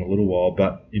been gone a little while,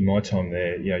 but in my time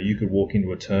there, you could walk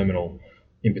into a terminal,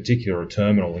 in particular a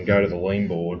terminal, and go to the lean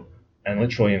board, and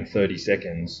literally in 30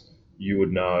 seconds, you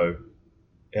would know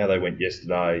how they went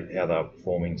yesterday, how they're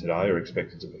performing today or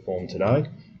expected to perform today,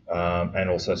 and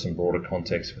also some broader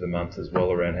context for the month as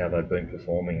well around how they've been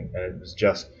performing. And it was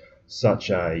just such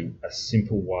a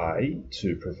simple way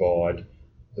to provide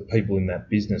the people in that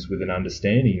business with an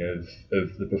understanding of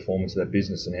the performance of that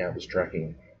business and how it was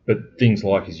tracking. But things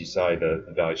like, as you say, the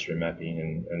value stream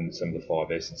mapping and some of the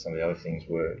 5S and some of the other things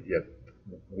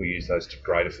we use those to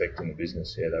great effect in the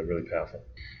business. Yeah, they're really powerful.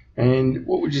 And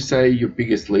what would you say your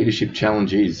biggest leadership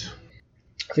challenge is?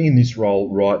 I think in this role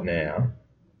right now,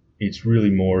 it's really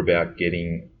more about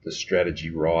getting the strategy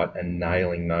right and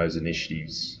nailing those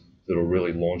initiatives that will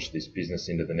really launch this business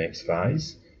into the next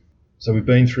phase. So we've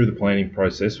been through the planning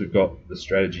process, we've got the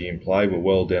strategy in play, we're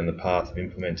well down the path of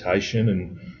implementation,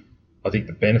 and I think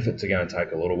the benefits are going to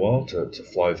take a little while to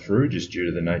flow through just due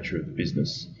to the nature of the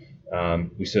business.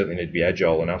 We certainly need to be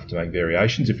agile enough to make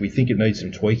variations if we think it needs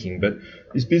some tweaking, but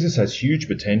this business has huge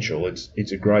potential.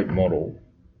 It's a great model,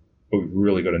 but we've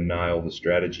really got to nail the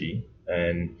strategy.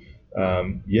 And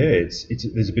there's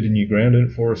a bit of new ground in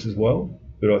it for us as well,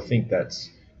 but I think that's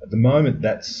at the moment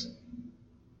that's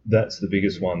the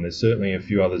biggest one. There's certainly a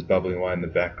few others bubbling away in the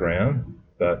background,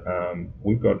 but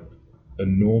we've got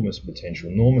enormous potential,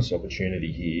 enormous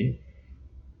opportunity here.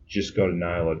 Just got to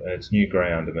nail it, and it's new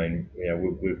ground. I mean,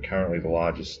 we're currently the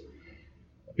largest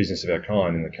business of our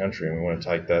kind in the country, and we want to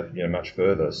take that much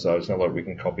further. So it's not like we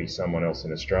can copy someone else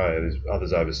in Australia. There's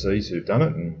others overseas who've done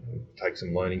it, and take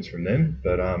some learnings from them.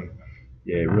 But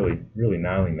really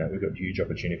nailing that. We've got huge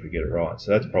opportunity if we get it right.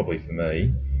 So that's probably for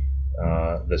me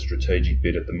the strategic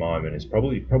bit at the moment is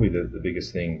probably the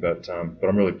biggest thing. But I'm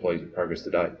really pleased with progress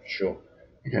to date, for sure.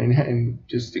 Okay, and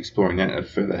just exploring that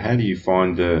further, how do you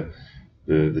find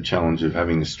the challenge of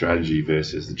having the strategy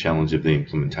versus the challenge of the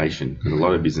implementation? Because a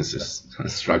lot of businesses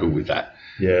struggle with that.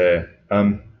 Yeah.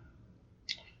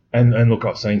 And look,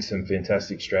 I've seen some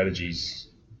fantastic strategies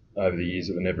over the years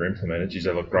that were never implemented. Geez,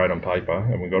 they look great on paper,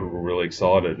 and we got really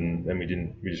excited, and then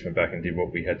we just went back and did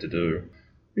what we had to do.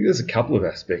 I think there's a couple of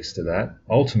aspects to that.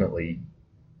 Ultimately,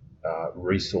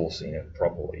 resourcing it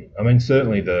properly. I mean,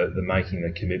 certainly the making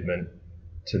the commitment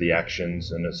to the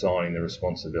actions and assigning the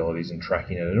responsibilities and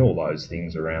tracking it and all those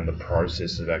things around the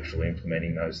process of actually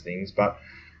implementing those things. But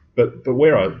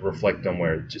where I reflect on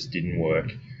where it just didn't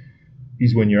work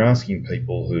is when you're asking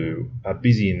people who are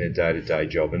busy in their day-to-day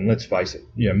job, and let's face it,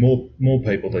 more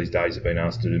people these days have been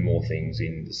asked to do more things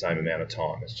in the same amount of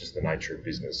time. It's just the nature of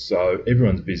business. So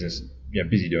everyone's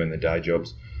busy doing their day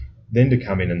jobs. Then to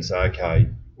come in and say, okay,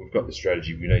 we've got the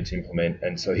strategy we need to implement,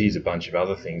 and so here's a bunch of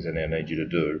other things I now need you to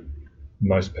do.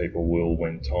 Most people will,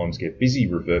 when times get busy,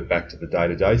 revert back to the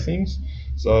day-to-day things.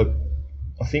 So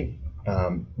I think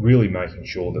really making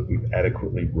sure that we've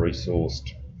adequately resourced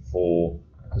for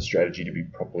the strategy to be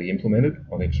properly implemented,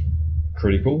 I think is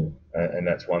critical, and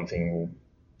that's one thing we'll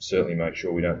certainly make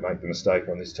sure we don't make the mistake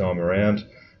on this time around.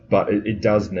 But it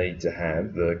does need to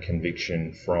have the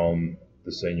conviction from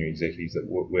the senior executives that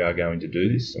we are going to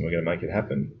do this and we're going to make it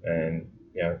happen. And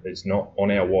it's not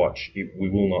on our watch. We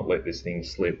will not let this thing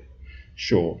slip.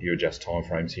 Sure, you adjust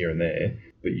timeframes here and there,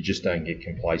 but you just don't get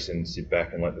complacent and sit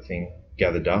back and let the thing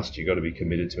gather dust. You've got to be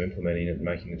committed to implementing it and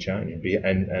making the change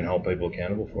and hold people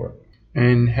accountable for it.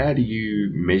 And how do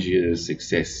you measure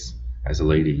success as a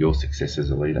leader, your success as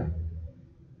a leader?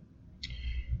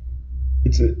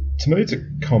 To me, it's a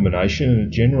combination, and it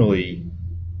generally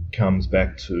comes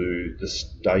back to the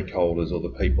stakeholders or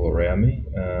the people around me.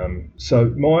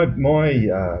 So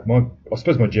I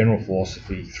suppose my general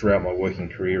philosophy throughout my working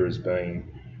career has been,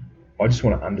 I just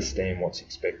want to understand what's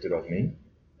expected of me,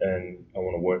 and I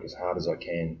want to work as hard as I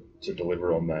can to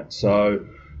deliver on that. So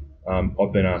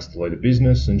I've been asked to lead a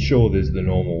business, and sure, there's the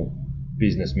normal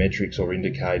business metrics or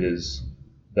indicators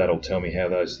that'll tell me how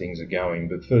those things are going.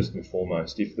 But first and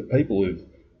foremost, if the people who've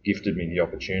gifted me the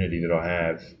opportunity that I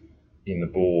have in the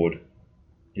board,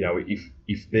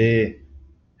 if they're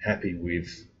happy with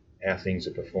how things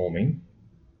are performing,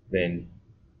 then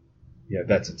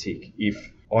that's a tick.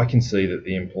 If I can see that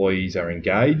the employees are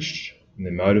engaged and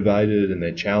they're motivated and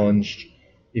they're challenged,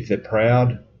 if they're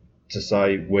proud to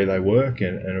say where they work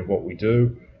and of what we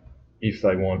do, if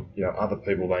they want other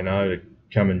people they know to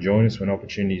come and join us when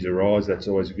opportunities arise, that's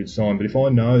always a good sign. But if I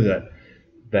know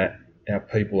that our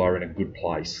people are in a good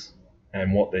place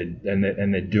and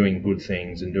they're doing good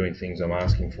things and doing things I'm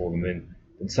asking for them,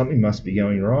 then something must be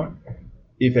going right.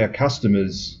 If our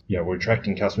customers, we're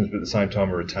attracting customers, but at the same time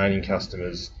we're retaining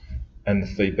customers and the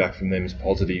feedback from them is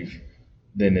positive,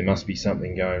 then there must be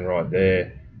something going right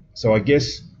there. So I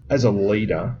guess as a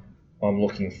leader, I'm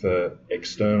looking for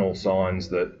external signs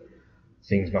that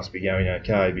things must be going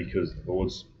okay because the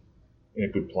board's in a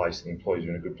good place, the employees are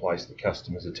in a good place, the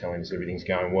customers are telling us everything's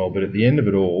going well. But at the end of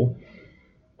it all,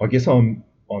 I guess I'm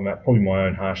probably my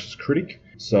own harshest critic.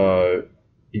 So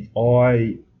if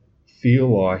I feel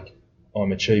like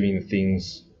I'm achieving the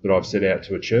things that I've set out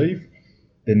to achieve,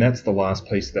 then that's the last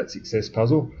piece of that success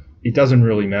puzzle. It doesn't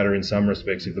really matter in some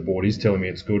respects if the board is telling me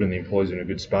it's good and the employees are in a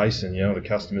good space and the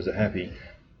customers are happy.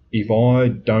 If I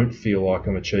don't feel like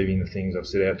I'm achieving the things I've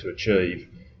set out to achieve,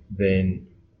 then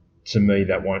to me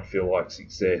that won't feel like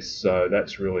success. So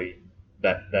that's really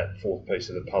that fourth piece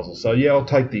of the puzzle. So I'll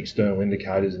take the external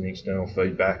indicators and the external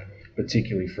feedback,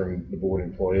 particularly from the board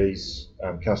employees,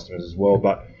 customers as well.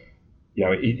 But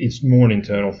it's more an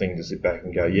internal thing to sit back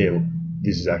and go,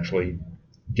 this is actually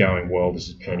going well. This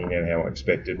is panning out how I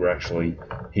expected. We're actually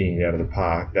hitting it out of the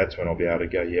park. That's when I'll be able to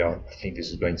go, I think this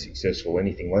has been successful.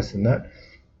 Anything less than that,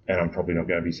 and I'm probably not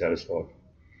going to be satisfied.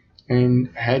 And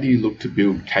how do you look to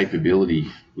build capability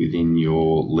within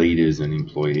your leaders and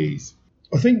employees?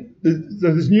 I think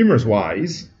there's numerous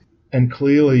ways, and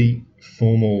clearly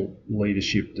formal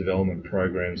leadership development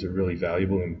programs are really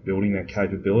valuable in building that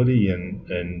capability.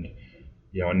 And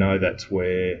I know that's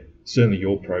where certainly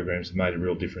your programs have made a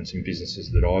real difference in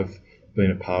businesses that I've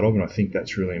been a part of, and I think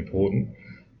that's really important.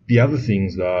 The other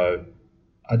things, though,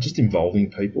 are just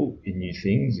involving people in new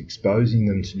things, exposing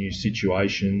them to new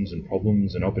situations and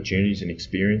problems and opportunities and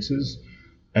experiences.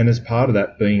 And as part of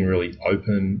that, being really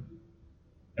open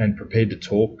and prepared to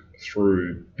talk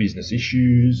through business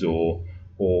issues or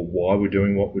why we're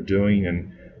doing what we're doing,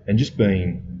 and just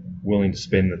being willing to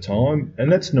spend the time.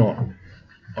 And that's not,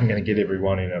 I'm going to get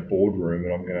everyone in a boardroom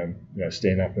and I'm going to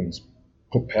stand up and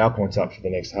put PowerPoints up for the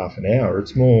next half an hour.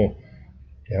 It's more,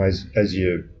 as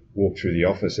you walk through the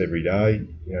office every day,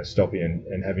 stopping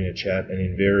and having a chat, and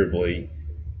invariably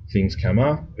things come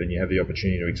up and you have the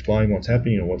opportunity to explain what's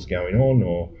happening or what's going on.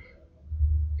 Or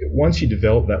once you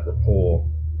develop that rapport,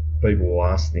 people will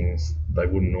ask things they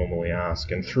wouldn't normally ask,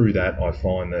 and through that I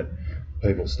find that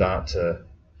people start to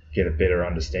get a better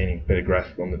understanding, better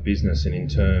grasp on the business, and in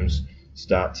terms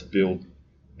start to build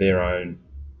their own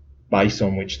base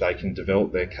on which they can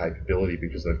develop their capability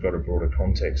because they've got a broader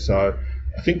context. So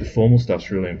I think the formal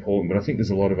stuff's really important, but I think there's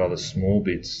a lot of other small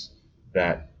bits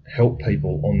that help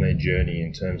people on their journey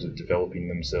in terms of developing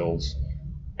themselves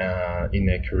in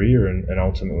their career and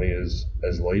ultimately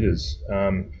as leaders.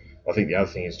 I think the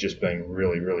other thing is just being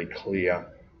really, really clear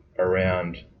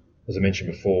around, as I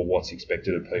mentioned before, what's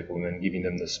expected of people, and then giving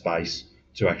them the space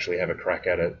to actually have a crack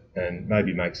at it and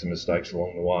maybe make some mistakes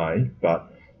along the way,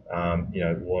 but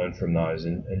learn from those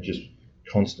and just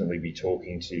constantly be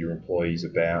talking to your employees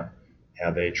about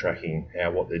how they're tracking,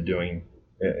 what they're doing,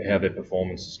 how their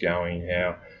performance is going,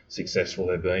 how successful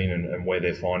they've been, and where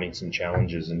they're finding some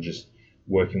challenges, and just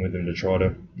working with them to try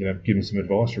to give them some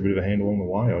advice or a bit of a hand along the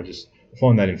way. I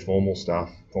find that informal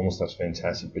stuff's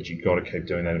fantastic, but you've got to keep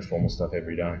doing that informal stuff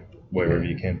every day, wherever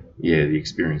you can. Yeah, the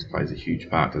experience plays a huge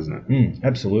part, doesn't it?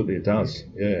 Absolutely, it does.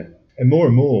 Yeah, and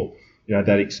more,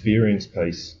 that experience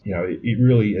piece. It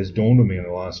really has dawned on me in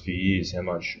the last few years how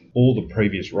much all the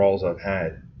previous roles I've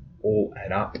had all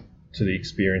add up to the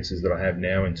experiences that I have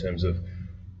now in terms of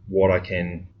what I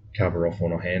can cover off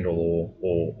on a handle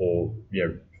or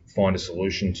find a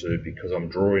solution to, because I'm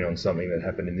drawing on something that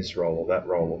happened in this role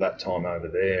or that time over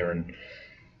there. And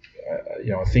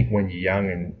I think when you're young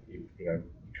and you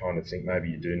kind of think maybe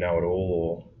you do know it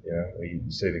all, or you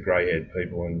see the grey-haired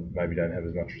people and maybe don't have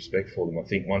as much respect for them. I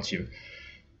think once you've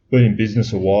been in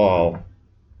business a while,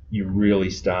 you really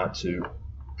start to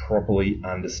properly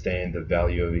understand the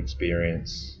value of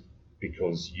experience,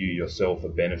 because you yourself are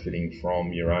benefiting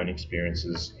from your own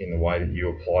experiences in the way that you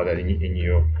apply that in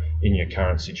your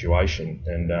current situation.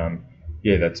 And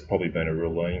that's probably been a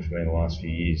real learning for me in the last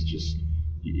few years. Just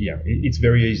it's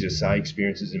very easy to say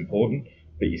experience is important,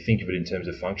 but you think of it in terms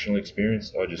of functional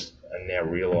experience. I just am now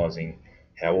realising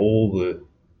how all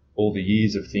the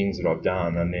years of things that I've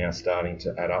done are now starting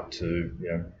to add up to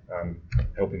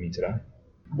helping me today.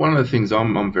 One of the things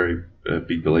I'm very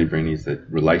big believer in is that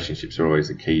relationships are always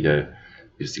the key to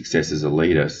your success as a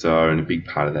leader. So, and a big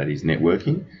part of that is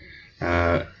networking.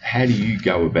 How do you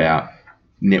go about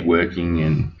networking?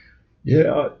 And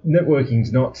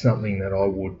networking's not something that I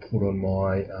would put on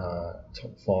my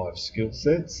top 5 skill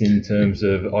sets, in terms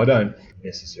of I don't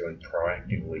necessarily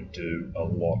proactively do a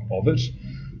lot of it.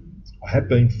 I have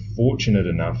been fortunate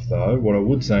enough, though. What I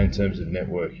would say in terms of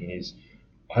networking is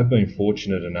I have been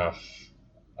fortunate enough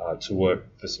to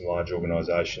work for some large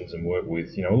organisations and work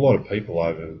with a lot of people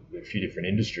over a few different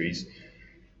industries.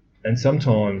 And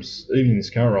sometimes, even in this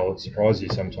current role, it surprises you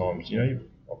sometimes. You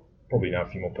probably know a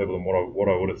few more people than what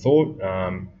I would have thought.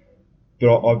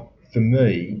 But for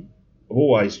me, I've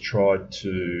always tried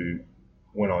to,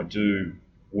 when I do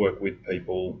work with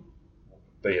people,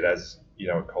 be it as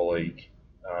a colleague,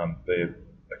 be it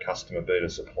a customer, be it a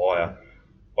supplier,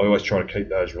 I always try to keep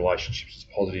those relationships as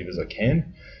positive as I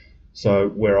can. So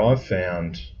where I've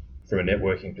found, from a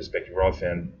networking perspective, I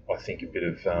think a bit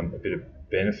of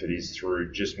benefit is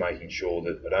through just making sure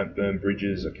that I don't burn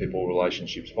bridges. I keep all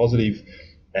relationships positive,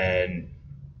 and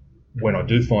when I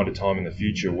do find a time in the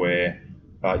future where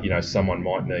someone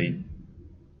might need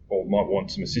or might want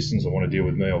some assistance or want to deal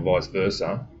with me, or vice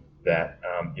versa, that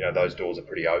those doors are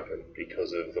pretty open,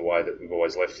 because of the way that we've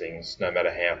always left things, no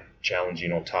matter how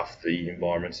challenging or tough the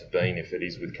environments have been, if it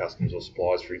is with customers or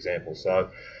suppliers, for example.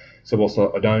 So whilst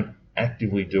I don't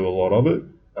actively do a lot of it,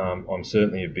 I'm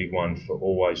certainly a big one for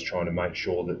always trying to make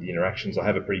sure that the interactions I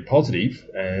have are pretty positive,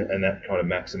 and that kind of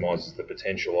maximises the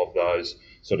potential of those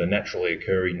sort of naturally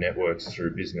occurring networks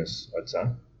through business, I'd say.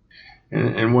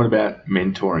 And what about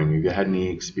mentoring? Have you had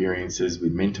any experiences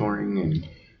with mentoring?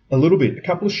 A little bit, a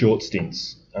couple of short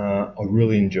stints. I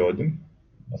really enjoyed them.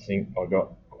 I think I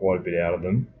got quite a bit out of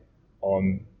them.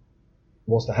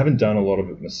 Whilst I haven't done a lot of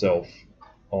it myself,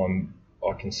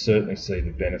 I can certainly see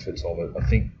the benefits of it. I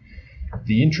think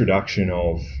the introduction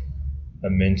of a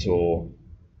mentor,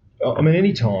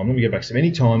 any time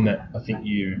that I think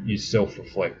you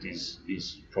self-reflect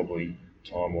is probably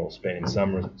time well spent in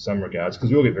some regards, because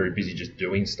we all get very busy just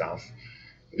doing stuff.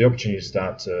 The opportunity to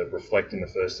start to reflect in the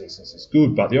first instance is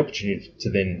good, but the opportunity to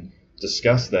then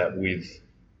discuss that with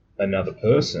another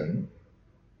person,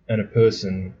 and a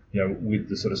person with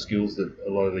the sort of skills that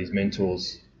a lot of these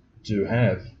mentors do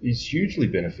have, is hugely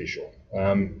beneficial,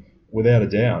 without a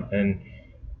doubt. And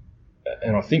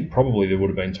I think probably there would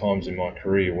have been times in my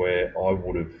career where I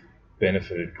would have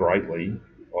benefited greatly.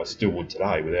 I still would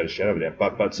today, without a shadow of a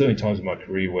doubt. But certainly times in my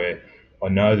career where I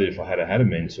know that if I had had a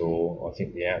mentor, I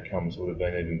think the outcomes would have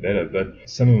been even better. But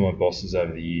some of my bosses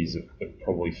over the years have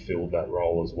probably filled that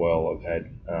role as well. I've had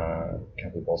a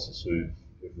couple of bosses who've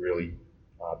really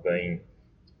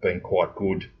been quite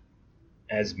good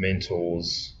as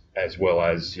mentors, as well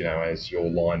as as your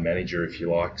line manager, if you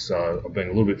like. So I've been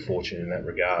a little bit fortunate in that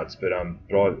regards. But I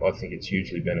think it's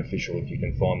hugely beneficial if you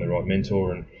can find the right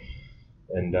mentor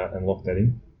and lock that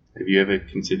in. Have you ever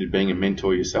considered being a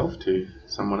mentor yourself to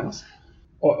someone else?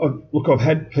 Look, I've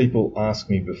had people ask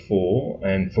me before,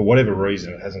 and for whatever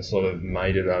reason, it hasn't sort of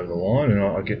made it over the line, and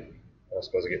I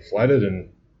suppose I get flattered and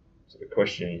sort of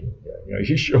question,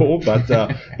 you sure? But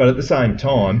at the same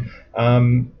time, I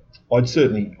would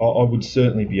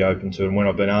certainly be open to, and when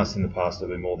I've been asked in the past, I've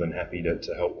been more than happy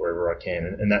to help wherever I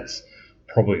can, and that's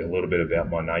probably a little bit about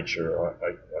my nature.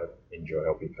 I enjoy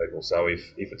helping people. So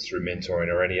if it's through mentoring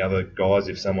or any other guys,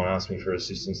 if someone asks me for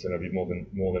assistance, then I'd be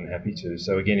more than happy to.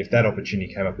 So again, if that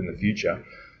opportunity came up in the future,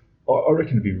 I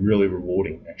reckon it'd be really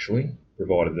rewarding, actually,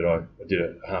 provided that I did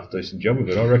a half decent job of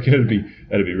it. I reckon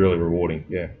that'd be really rewarding.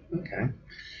 Yeah. Okay.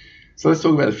 So let's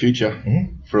talk about the future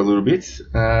for a little bit.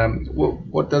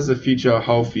 What does the future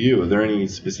hold for you? Are there any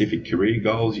specific career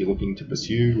goals you're looking to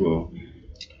pursue, or?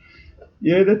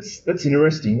 Yeah, that's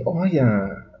interesting.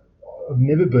 I've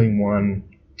never been one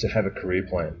to have a career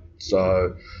plan,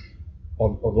 so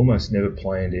I've almost never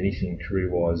planned anything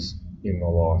career-wise in my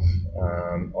life.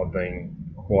 I've been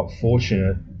quite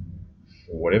fortunate,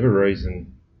 for whatever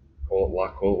reason, call it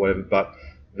luck, call it whatever, but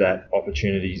that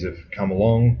opportunities have come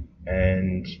along,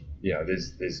 and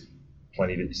there's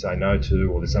plenty that you say no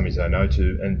to, or there's some you say no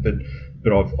to,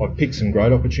 but I've picked some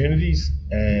great opportunities,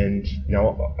 and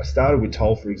I started with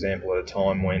Toll, for example, at a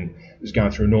time when it was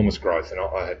going through enormous growth, and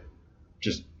I had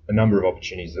just a number of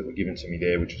opportunities that were given to me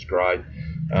there, which was great.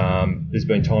 There's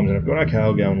been times when I've gone, okay,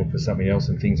 I'll go and look for something else,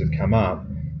 and things have come up,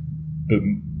 but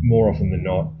more often than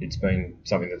not, it's been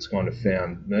something that's kind of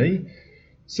found me.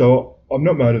 So I'm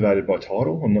not motivated by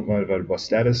title, I'm not motivated by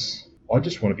status. I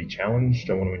just want to be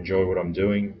challenged. I want to enjoy what I'm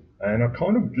doing, and I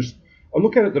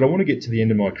look at it that I want to get to the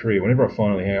end of my career whenever I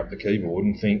finally hang up the keyboard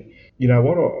and think, you know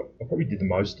what, I probably did the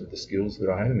most of the skills that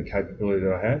I had and the capability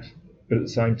that I had, but at the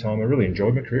same time I really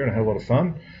enjoyed my career and I had a lot of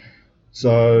fun.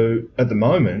 So at the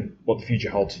moment, what the future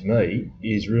holds for me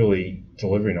is really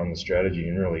delivering on the strategy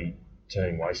and really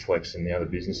turning WasteFlex and the other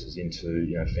businesses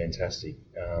into fantastic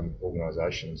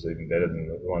organisations, even better than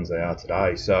the ones they are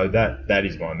today. So that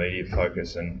is my immediate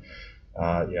focus, and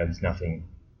there's nothing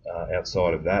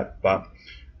outside of that. But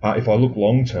if I look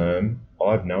long term,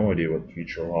 I have no idea what the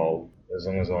future will hold. As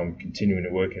long as I'm continuing to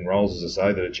work in roles, as I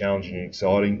say, that are challenging and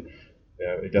exciting,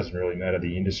 it doesn't really matter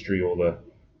the industry or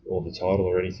the title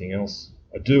or anything else.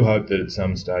 I do hope that at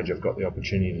some stage I've got the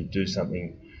opportunity to do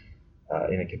something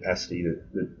in a capacity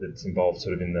that's involved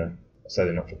sort of in the, say,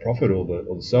 the not-for-profit or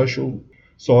the social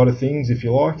side of things, if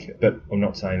you like. But I'm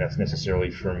not saying that's necessarily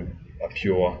from a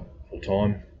pure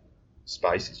full-time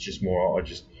space. It's just more I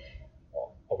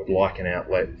would like an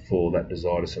outlet for that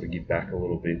desire to sort of give back a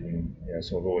little bit, and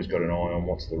so I've always got an eye on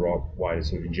what's the right way to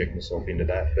sort of inject myself into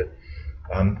that. But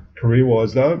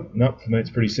career-wise, though, no, for me it's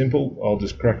pretty simple. I'll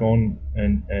just crack on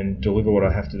and deliver what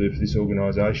I have to do for this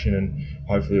organisation, and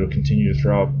hopefully it'll continue to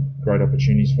throw up great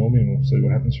opportunities for me, and we'll see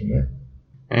what happens from there.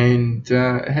 And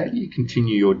how do you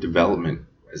continue your development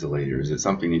as a leader? Is it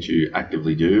something that you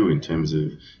actively do in terms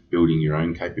of building your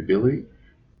own capability?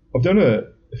 I've done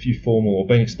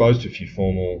been exposed to a few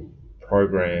formal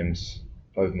programs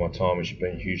over my time, which have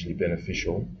been hugely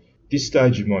beneficial. This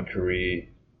stage of my career,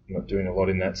 I'm not doing a lot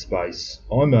in that space.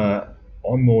 I'm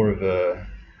more of a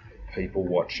people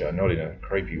watcher, not in a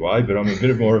creepy way, but I'm a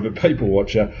bit more of a people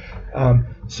watcher.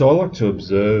 So I like to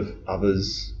observe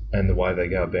others and the way they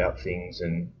go about things,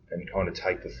 and kind of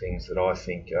take the things that I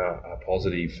think are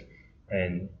positive,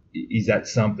 and is that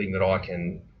something that I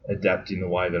can adapt in the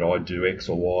way that I do X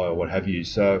or Y or what have you.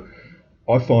 So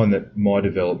I find that my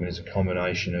development is a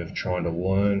combination of trying to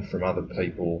learn from other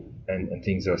people and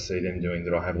things that I see them doing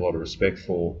that I have a lot of respect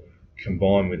for,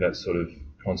 combined with that sort of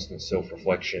constant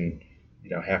self-reflection.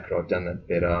 How could I have done that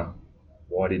better?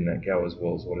 Why didn't that go as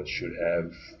well as what it should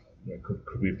have?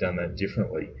 Could we have done that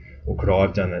differently? Or could I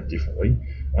have done that differently?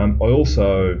 I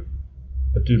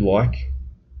do like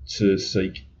to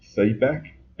seek feedback,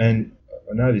 and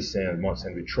I know this might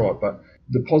sound a bit trite, but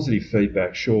the positive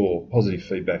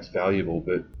feedback's valuable,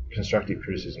 but constructive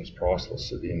criticism is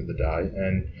priceless at the end of the day,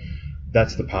 and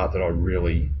that's the part that I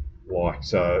really like.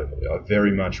 So I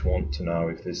very much want to know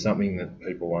if there's something that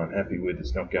people aren't happy with,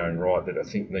 that's not going right, that I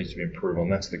think needs to be improved on.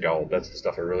 That's the goal. That's the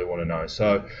stuff I really want to know.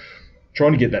 So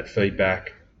trying to get that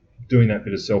feedback, doing that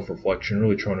bit of self-reflection,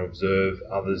 really trying to observe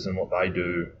others and what they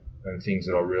do, and things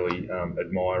that I really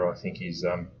admire, I think is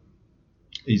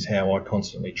how I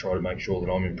constantly try to make sure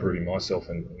that I'm improving myself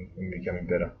and becoming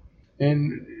better.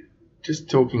 And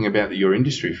just talking about your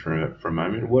industry for a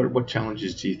moment, what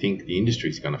challenges do you think the industry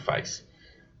is going to face,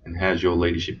 and how's your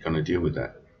leadership going to deal with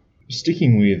that?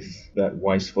 Sticking with that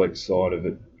WasteFlex side of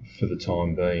it for the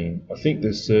time being, I think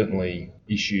there's certainly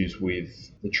issues with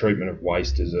the treatment of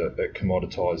waste as a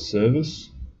commoditised service.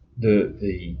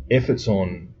 The efforts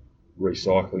on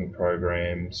recycling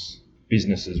programs,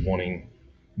 businesses wanting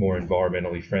more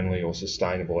environmentally friendly or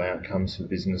sustainable outcomes for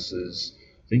businesses.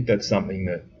 I think that's something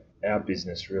that our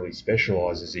business really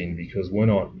specialises in, because we're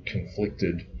not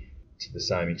conflicted to the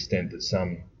same extent that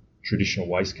some traditional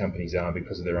waste companies are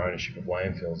because of their ownership of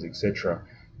landfills, etc.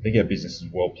 I think our business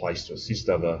is well placed to assist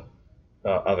other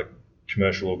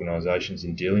commercial organisations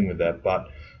in dealing with that. But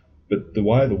the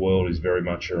way of the world is very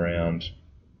much around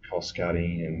cost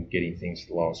cutting and getting things to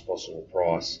the lowest possible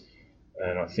price.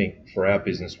 And I think for our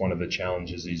business, one of the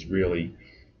challenges is really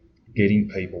getting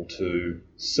people to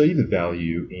see the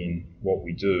value in what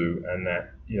we do, and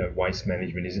that, you know, waste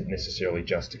management isn't necessarily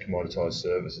just a commoditised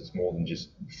service. It's more than just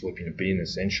flipping a bin,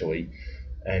 essentially.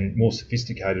 And more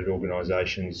sophisticated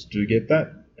organisations do get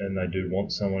that, and they do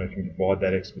want someone who can provide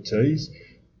that expertise.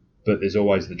 But there's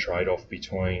always the trade-off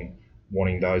between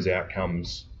wanting those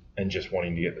outcomes and just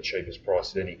wanting to get the cheapest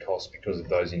price at any cost because of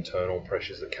those internal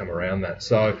pressures that come around that.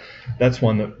 So that's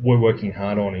one that we're working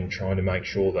hard on, in trying to make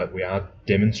sure that we are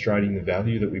demonstrating the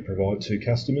value that we provide to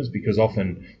customers, because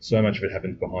often so much of it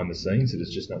happens behind the scenes that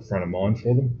it's just not front of mind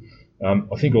for them.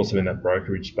 I think also in that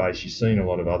brokerage space, you've seen a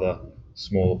lot of other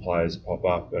smaller players pop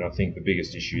up, and I think the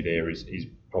biggest issue there is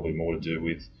probably more to do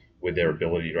with their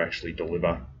ability to actually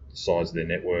deliver the size of their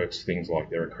networks, things like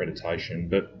their accreditation.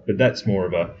 But that's more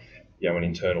of an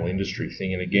internal industry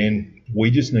thing. And again,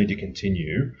 we just need to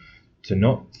continue to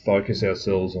not focus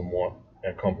ourselves on what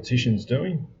our competition's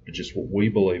doing, but just what we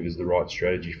believe is the right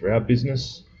strategy for our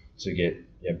business to get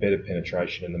better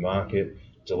penetration in the market,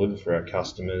 deliver for our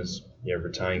customers,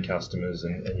 retain customers,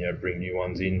 and bring new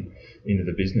ones into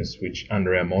the business. Which,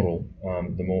 under our model,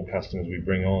 the more customers we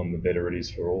bring on, the better it is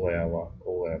for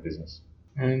all our business.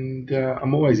 And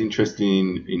I'm always interested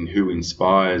in who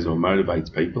inspires or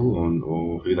motivates people,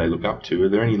 or who they look up to. Are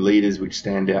there any leaders which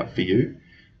stand out for you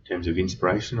in terms of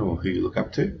inspiration, or who you look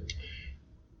up to?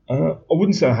 I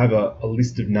wouldn't say I have a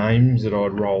list of names that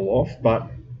I'd roll off, but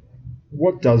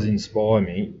what does inspire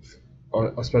me,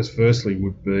 I suppose, firstly,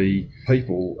 would be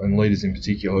people, and leaders in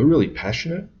particular, who are really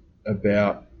passionate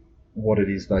about what it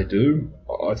is they do.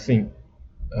 I think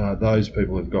those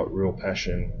people who've got real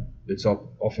passion, it's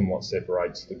often what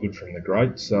separates the good from the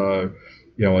great. So,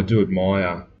 I do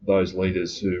admire those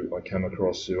leaders who I come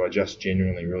across who are just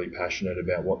genuinely really passionate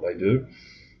about what they do.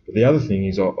 But the other thing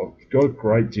is, I've got a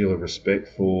great deal of respect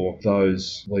for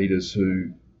those leaders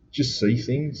who just see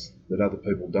things that other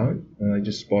people don't, and they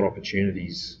just spot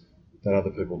opportunities that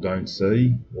other people don't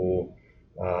see, or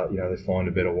they find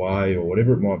a better way, or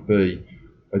whatever it might be.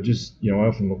 I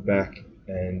often look back,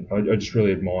 and I just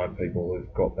really admire people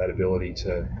who've got that ability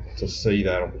to see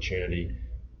that opportunity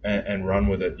and run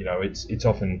with it.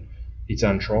 It's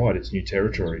untried, it's new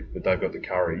territory, but they've got the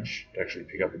courage to actually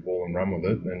pick up the ball and run with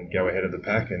it and go ahead of the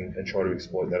pack and try to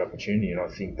exploit that opportunity. And I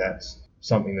think that's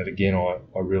something that, again,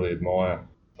 I really admire.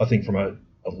 I think from a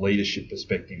leadership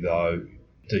perspective, though,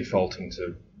 defaulting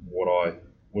to what I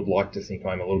would like to think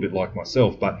I'm a little bit like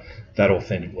myself, but that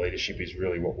authentic leadership is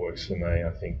really what works for me.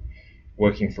 I think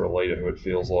working for a leader who it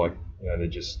feels like they're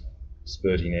just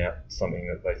spurting out something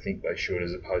that they think they should,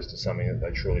 as opposed to something that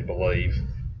they truly believe,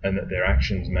 and that their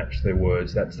actions match their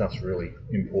words, that stuff's really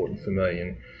important for me.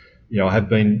 And I have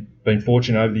been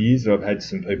fortunate over the years that I've had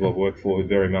some people I've worked for who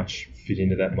very much fit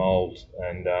into that mould,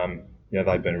 and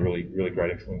they've been a really, really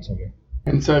great influence on me.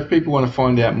 And so if people want to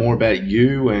find out more about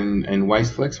you and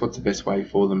WasteFlex, what's the best way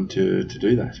for them to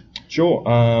do that? Sure.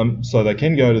 So they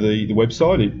can go to the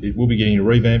website. It will be getting a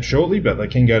revamp shortly, but they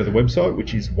can go to the website,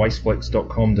 which is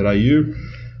wasteflex.com.au.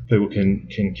 People can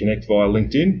connect via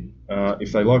LinkedIn.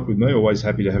 If they like with me, always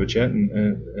happy to have a chat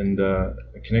and a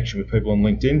connection with people on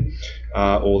LinkedIn,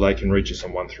 or they can reach us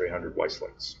on 1300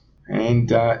 WasteFlex.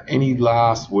 And any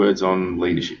last words on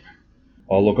leadership?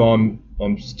 Oh, look,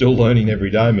 I'm still learning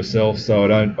every day myself, so I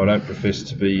don't profess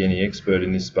to be any expert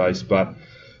in this space. But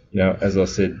as I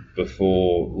said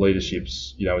before,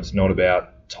 leadership's it's not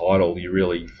about title. You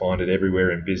really find it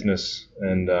everywhere in business,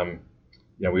 and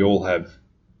we all have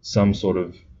some sort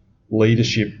of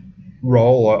leadership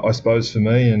role, I suppose, for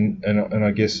me, and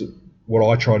I guess what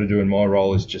I try to do in my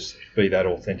role is just be that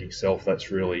authentic self.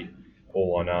 That's really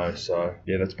all I know. So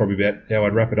that's probably about how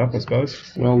I'd wrap it up, I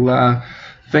suppose. Well,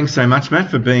 thanks so much,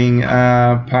 Matt, for being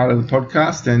part of the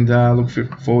podcast, and look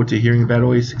forward to hearing about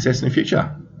all your success in the future.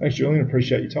 Thanks, Julian.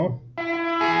 Appreciate your time.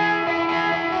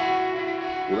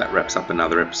 Well, that wraps up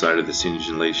another episode of the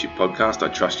Synergen Leadership Podcast. I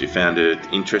trust you found it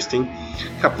interesting.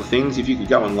 A couple of things. If you could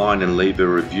go online and leave a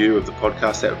review of the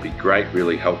podcast, that would be great.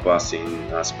 Really help us in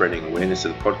spreading awareness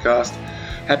of the podcast.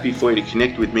 Happy for you to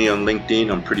connect with me on LinkedIn.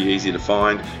 I'm pretty easy to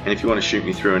find. And if you want to shoot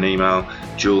me through an email,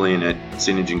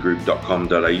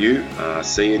 julian@synergengroup.com.au.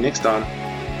 See you next time.